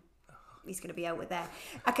down, he's going to be out with her.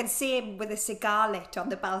 I can see him with a cigar lit on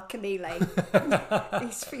the balcony, like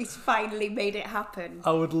he's finally made it happen.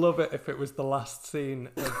 I would love it if it was the last scene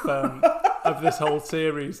of of this whole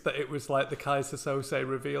series, that it was like the Kaiser Sose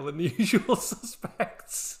reveal and The Usual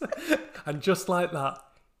Suspects. And just like that,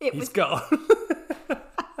 he's gone.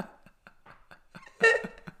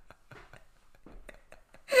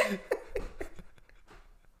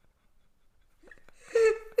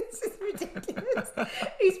 This is ridiculous.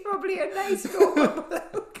 He's probably a nice normal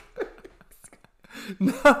bloke.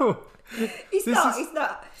 No. He's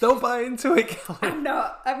not. Don't buy into it, Kelly. I'm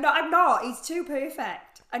not. He's too perfect.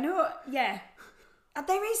 I know, yeah.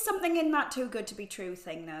 There is something in that too good to be true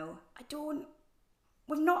thing, though.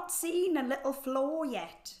 We've not seen a little flaw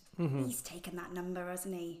yet. Mm-hmm. He's taken that number,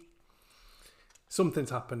 hasn't he?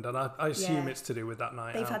 Something's happened, and I assume it's to do with that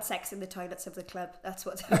night. They've had sex in the toilets of the club. That's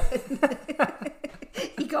what's happened.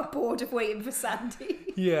 He got bored of waiting for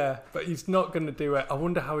Sandy. Yeah, but he's not going to do it. I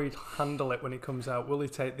wonder how he'd handle it when he comes out. Will he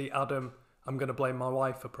take the Adam, I'm going to blame my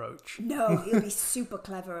wife approach? No, he'll be super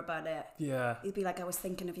clever about it. Yeah. He'll be like, I was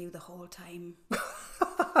thinking of you the whole time.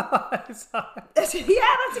 Yeah,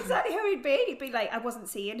 that's exactly how he'd be. He'd be like, I wasn't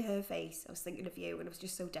seeing her face. I was thinking of you, and I was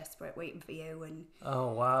just so desperate waiting for you. And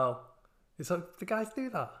oh, wow. Is that, do guys do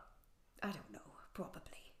that? I don't know. Probably.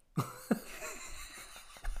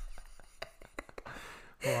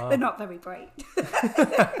 Wow. They're not very bright.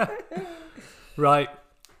 Right.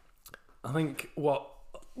 I think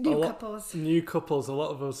New couples, a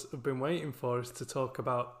lot of us have been waiting for is to talk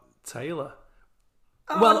about Taylor.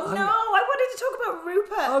 Oh, well, no, I wanted to talk about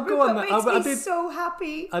Rupert. Oh, go Rupert on. makes me so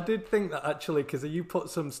happy. I did think that, actually, because you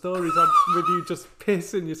put some stories on with you just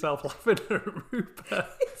pissing yourself laughing at Rupert.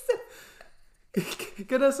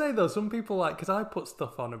 Can I say, though, some people like, because I put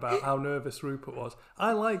stuff on about how nervous Rupert was.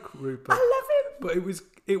 I like Rupert. I love him. But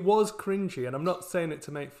it was cringy, and I'm not saying it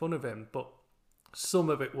to make fun of him, but some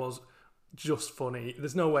of it was just funny.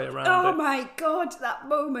 There's no way around it. Oh my God, that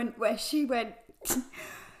moment where she went,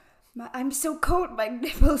 I'm so cold, my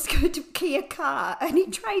nipples go to key a car. And he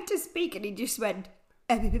tried to speak and he just went,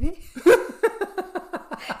 because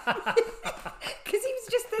he was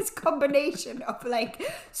just this combination of like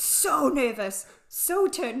so nervous, so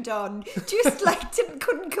turned on, just like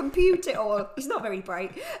couldn't compute it all. He's not very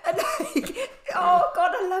bright, and like Oh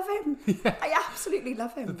God, I love him. Yeah. I absolutely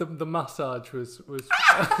love him. The massage was.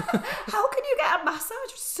 How can you get a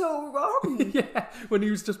massage so wrong? Yeah, when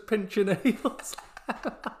he was just pinching her heels.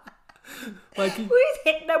 Like he's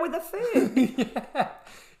hitting her with a phone. Yeah,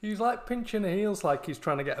 he was like pinching her heels like he's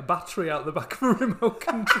trying to get a battery out the back of a remote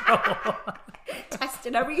control.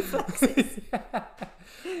 Testing her reflexes. Yeah.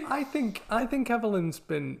 I think Evelyn's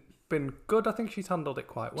been good. I think she's handled it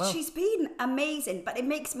quite well. She's been amazing, but it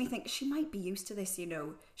makes me think she might be used to this, you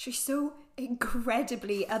know. She's so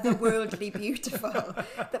incredibly otherworldly beautiful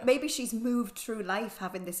that maybe she's moved through life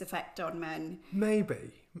having this effect on men.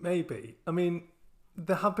 Maybe. I mean,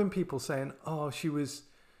 there have been people saying, oh, she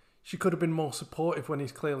could have been more supportive when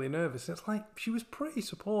he's clearly nervous. It's like, she was pretty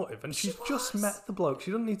supportive, and she's just met the bloke.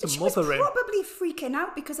 She doesn't need to mother him. She was probably freaking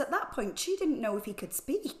out because at that point she didn't know if he could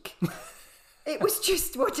speak. It was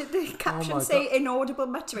just, what did the caption say? God. Inaudible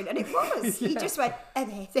muttering. And it was. Yeah. He just went,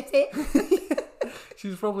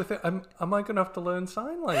 She's probably thinking, am I going to have to learn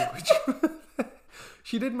sign language?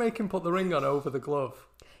 She did make him put the ring on over the glove.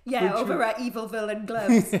 Yeah, over her evil villain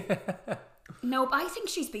gloves. Yeah. No, but I think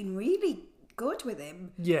she's been really good with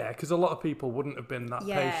him. Yeah, because a lot of people wouldn't have been that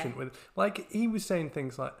patient with. Like, he was saying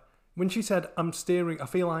things like, when she said, I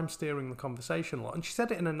feel I'm steering the conversation a lot. And she said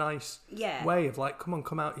it in a nice way of like,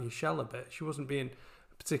 come out of your shell a bit. She wasn't being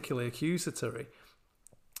particularly accusatory.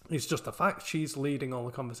 It's just a fact. She's leading all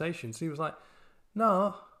the conversations. He was like,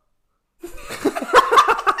 no.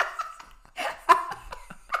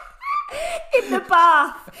 In the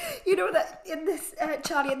bath. You know that in this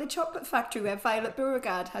Charlie and the Chocolate Factory where Violet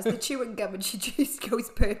Beauregard has the chewing gum and she just goes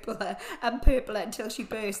purpler and purpler until she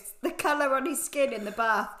bursts. The colour on his skin in the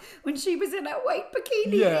bath when she was in her white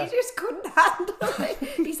bikini, he just couldn't handle it.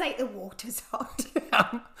 He's like, the water's hot.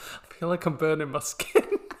 I feel like I'm burning my skin.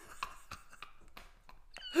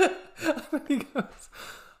 And then he goes,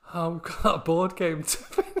 I've got that board game to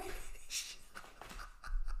finish.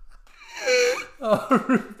 Oh,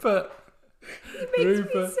 Rupert. He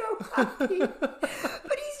makes me so happy. But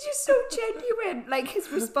he's just so genuine. Like his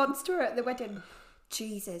response to her at the wedding,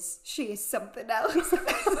 Jesus, she is something else. That's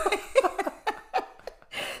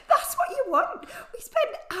what you want. We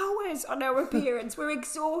spend hours on our appearance. We're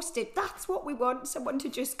exhausted. That's what we want. Someone to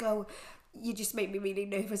just go, you just make me really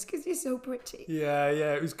nervous because you're so pretty. Yeah,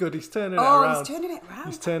 it was good. He's turning it around. He's turning it around.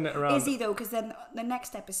 He's turning it around. Is he though? Because then the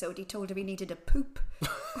next episode he told her he needed a poop.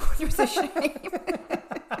 It was a shame.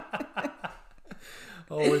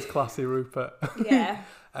 Always classy, Rupert. Yeah.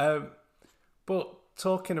 But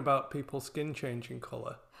talking about people's skin changing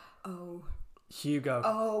colour. Oh.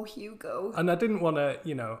 Hugo. And I didn't want to,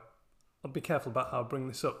 I'll be careful about how I bring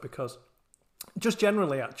this up because just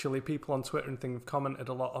generally, actually, people on Twitter and things have commented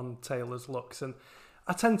a lot on Taylor's looks. And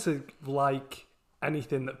I tend to like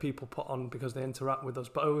anything that people put on because they interact with us,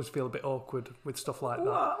 but I always feel a bit awkward with stuff like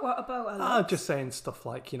that. What about her looks? Just saying stuff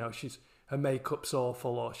like, her makeup's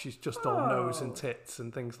awful, or she's just all nose and tits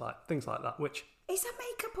and things like that. Which is her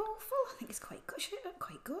makeup awful? I think it's quite good. She looked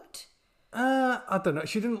quite good. I don't know.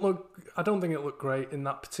 She didn't look. I don't think it looked great in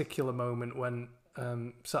that particular moment when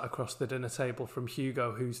sat across the dinner table from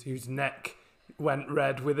Hugo, whose neck went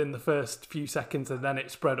red within the first few seconds, and then it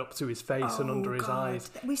spread up to his face and under his eyes.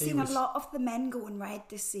 We've seen a lot of the men going red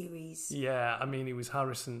this series. Yeah, I mean, he was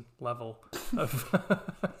Harrison level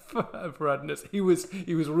of redness. He was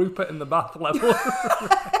Rupert in the bath level.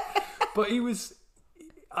 But he was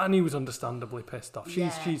understandably pissed off.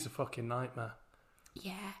 She's a fucking nightmare.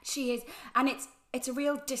 Yeah, she is. And it's a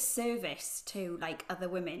real disservice to like other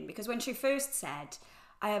women, because when she first said,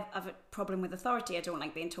 I have a problem with authority, I don't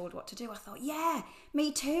like being told what to do, I thought, yeah,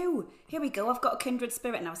 me too. Here we go, I've got a kindred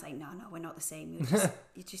spirit. And I was like, no, we're not the same.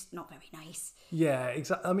 You're just not very nice. Yeah,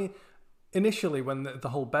 exactly. I mean, initially when the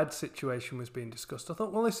whole bed situation was being discussed, I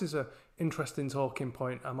thought, well, this is a interesting talking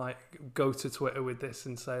point. I might go to Twitter with this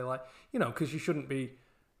and say, like, because you shouldn't be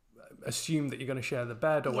assume that you're going to share the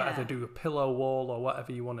bed or whatever, do a pillow wall or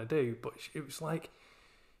whatever you want to do. But it was like,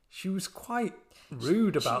 she was quite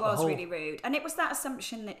rude about the whole... She was really rude. And it was that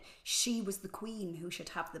assumption that she was the queen who should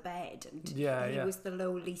have the bed, and he was the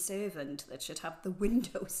lowly servant that should have the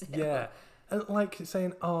windowsill. Yeah. And like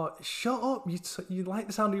saying, oh, shut up, you like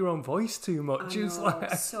the sound of your own voice too much. I know,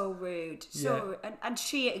 so rude. So rude. And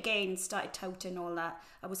she, again, started touting all that.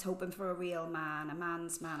 I was hoping for a real man, a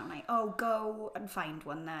man's man. I'm like, oh, go and find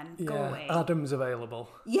one then. Go away. Adam's available.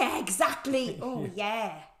 Yeah, exactly. Oh,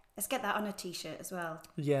 yeah. Let's get that on a t-shirt as well.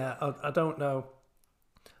 Yeah, I don't know.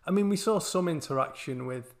 I mean, we saw some interaction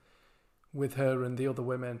with her and the other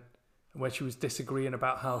women where she was disagreeing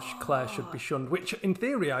about how Claire should be shunned, which in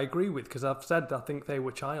theory I agree with, because I've said I think they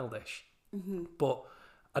were childish. Mm-hmm. But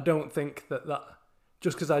I don't think that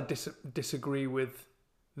just because I disagree with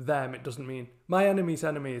them, it doesn't mean my enemy's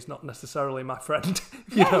enemy is not necessarily my friend.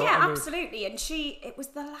 Yeah, absolutely. And it was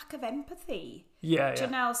the lack of empathy. Yeah,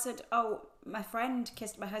 Janelle said, "Oh, my friend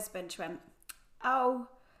kissed my husband." She went, "Oh,"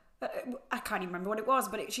 I can't even remember what it was,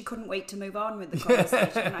 but she couldn't wait to move on with the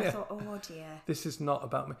conversation. And I thought, oh dear. This is not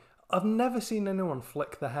about me. I've never seen anyone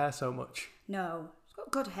flick their hair so much. No. It's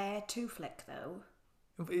got good hair to flick, though.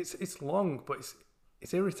 It's long, but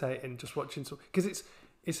it's irritating just watching some, because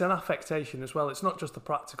it's an affectation as well. It's not just the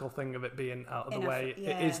practical thing of it being out of the way.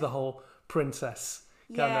 Yeah. It is the whole princess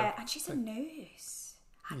kind of. And she's a nurse.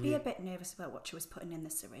 I'd be a bit nervous about what she was putting in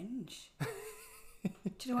the syringe.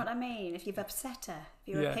 Do you know what I mean? If you've upset her,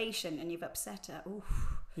 if you're a patient and you've upset her, oof.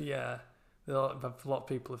 Yeah, a lot of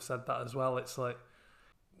people have said that as well. It's like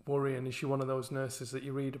worrying. Is she one of those nurses that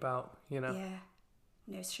you read about? You know? Yeah,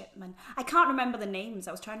 Nurse Shipman. I can't remember the names.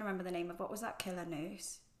 I was trying to remember the name of what was that killer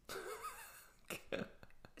nurse.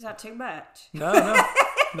 Is that too much? No.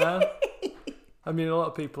 I mean, a lot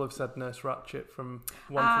of people have said Nurse Ratched from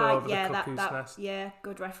One Flew Over the Cuckoo's Nest. Yeah,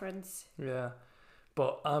 good reference. Yeah.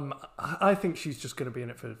 But I think she's just going to be in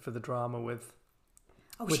it for the drama with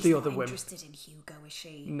the other women. She's not interested in Hugo, is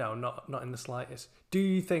she? No, not in the slightest. Do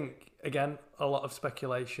you think, again, a lot of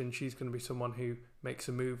speculation, she's going to be someone who makes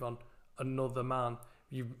a move on another man?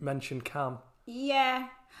 You mentioned Cam. Yeah.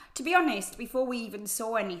 To be honest, before we even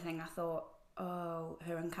saw anything, I thought, oh,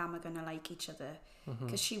 her and Cam are going to like each other.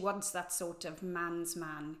 Because she wants that sort of man's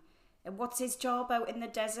man. And what's his job out in the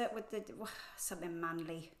desert with something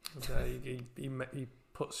manly? He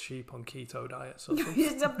puts sheep on keto diets or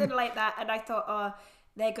something. Something like that. And I thought, oh,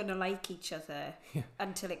 they're gonna like each other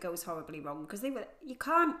until it goes horribly wrong. Because you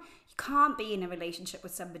can't be in a relationship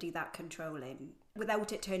with somebody that controlling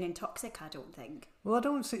without it turning toxic. I don't think. Well, I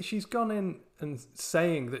don't see. She's gone in and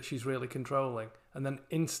saying that she's really controlling, and then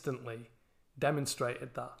instantly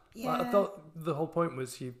demonstrated that. Yeah. Like, I thought the whole point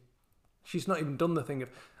was she's not even done the thing of.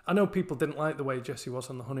 I know people didn't like the way Jesse was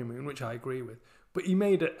on the honeymoon, which I agree with, but he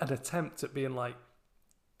made an attempt at being like,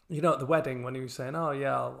 you know, at the wedding when he was saying, "Oh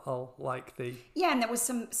yeah, I'll like the..." Yeah, and there was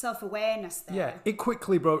some self-awareness there. Yeah, it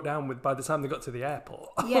quickly broke down by the time they got to the airport.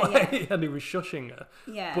 Yeah, and he was shushing her.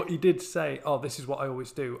 Yeah. But he did say, "Oh, this is what I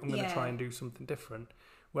always do. I'm going to try and do something different."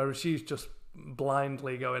 Whereas she's just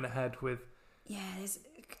blindly going ahead with... Yeah, there's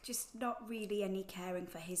just not really any caring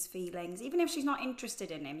for his feelings. Even if she's not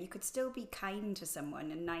interested in him, you could still be kind to someone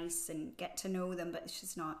and nice and get to know them, but it's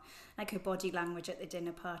just not. Like her body language at the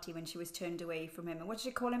dinner party when she was turned away from him. And what did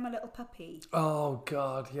she call him? A little puppy? Oh,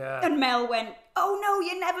 God, yeah. And Mel went, "Oh, no,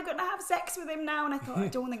 you're never going to have sex with him now." And I thought, I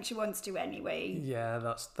don't think she wants to anyway. Yeah,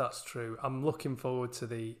 that's true. I'm looking forward to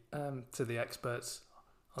the experts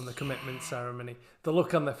on the commitment ceremony. The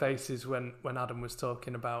look on their faces when Adam was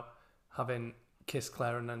talking about having kissed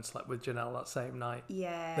Claire and then slept with Janelle that same night.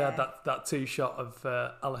 Yeah. They had that two shot of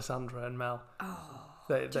Alessandra and Mel. Oh.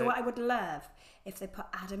 Do you know what I would love? If they put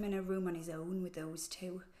Adam in a room on his own with those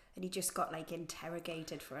two and he just got like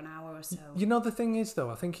interrogated for an hour or so. You know, the thing is though,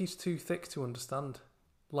 I think he's too thick to understand.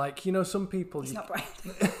 Like, you know, some people... He's not bright.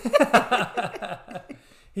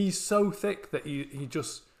 He's so thick that he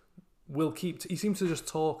just will keep... He seems to just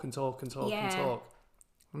talk and talk and talk and talk.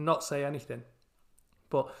 And not say anything.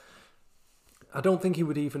 But... I don't think he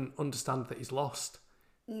would even understand that he's lost.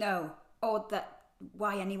 No. Or that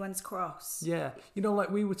why anyone's cross. Yeah. You know, like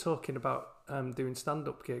we were talking about doing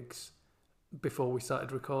stand-up gigs before we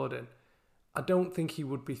started recording. I don't think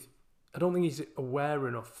he's aware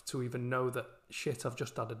enough to even know that, shit, I've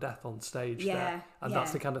just had a death on stage there. And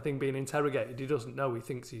that's the kind of thing being interrogated. He doesn't know. He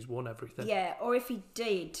thinks he's won everything. Yeah, or if he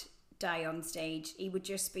did die on stage, he would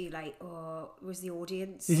just be like, "Oh, it was the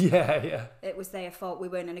audience. Yeah. It was their fault. We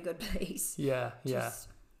weren't in a good place." Yeah.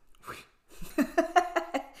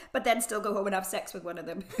 But then still go home and have sex with one of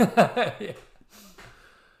them. Yeah.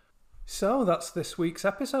 So that's this week's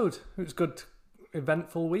episode. It was a good,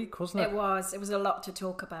 eventful week, wasn't it? It was. It was a lot to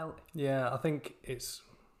talk about. Yeah, I think it's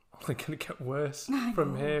only going to get worse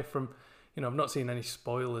from here. I've not seen any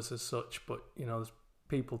spoilers as such, but there's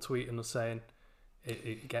people tweeting us saying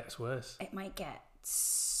it gets worse. It might get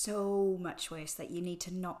so much worse that you need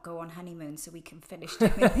to not go on honeymoon so we can finish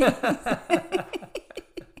doing things.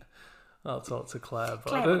 I'll talk to Claire. But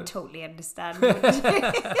Claire would totally understand, wouldn't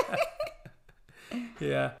she?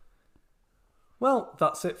 Yeah. Well,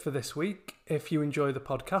 that's it for this week. If you enjoy the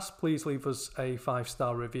podcast, please leave us a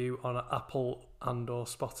 5-star review on Apple and or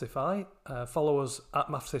Spotify. Follow us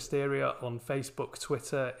at Maths Hysteria on Facebook,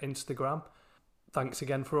 Twitter, Instagram. Thanks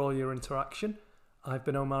again for all your interaction. I've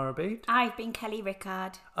been Omar Abid. I've been Kelly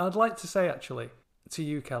Rickard. I'd like to say, actually, to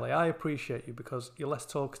you, Kelly, I appreciate you because you're less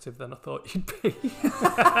talkative than I thought you'd be.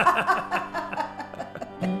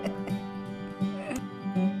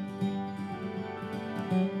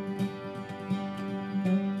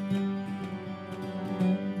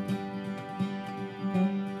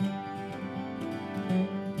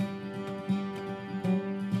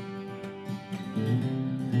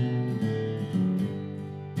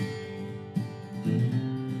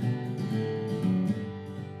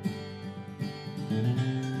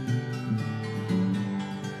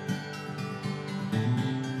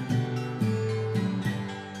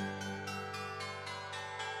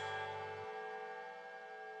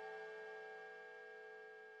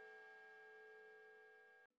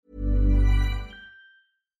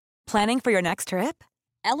 Planning for your next trip?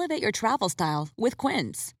 Elevate your travel style with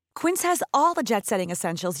Quince. Quince has all the jet-setting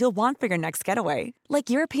essentials you'll want for your next getaway, like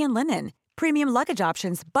European linen, premium luggage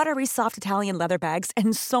options, buttery soft Italian leather bags,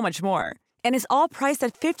 and so much more. And is all priced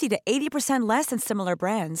at 50 to 80% less than similar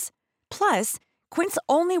brands. Plus, Quince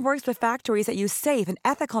only works with factories that use safe and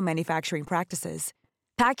ethical manufacturing practices.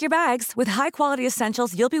 Pack your bags with high-quality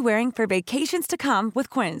essentials you'll be wearing for vacations to come with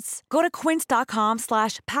Quince. Go to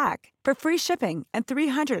quince.com/pack for free shipping and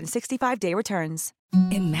 365-day returns.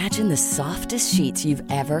 Imagine the softest sheets you've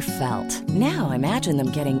ever felt. Now imagine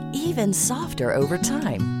them getting even softer over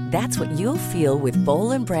time. That's what you'll feel with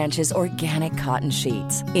Boll & Branch's organic cotton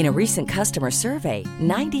sheets. In a recent customer survey,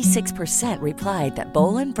 96% replied that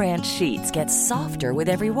Boll & Branch sheets get softer with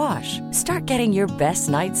every wash. Start getting your best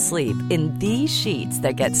night's sleep in these sheets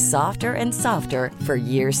that get softer and softer for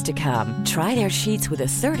years to come. Try their sheets with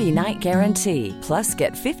a 30-night guarantee. Plus,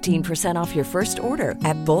 get 15% off your first order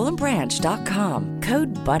at bollandbranch.com.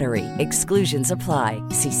 Code BUTTERY. Exclusions apply.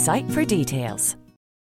 See site for details.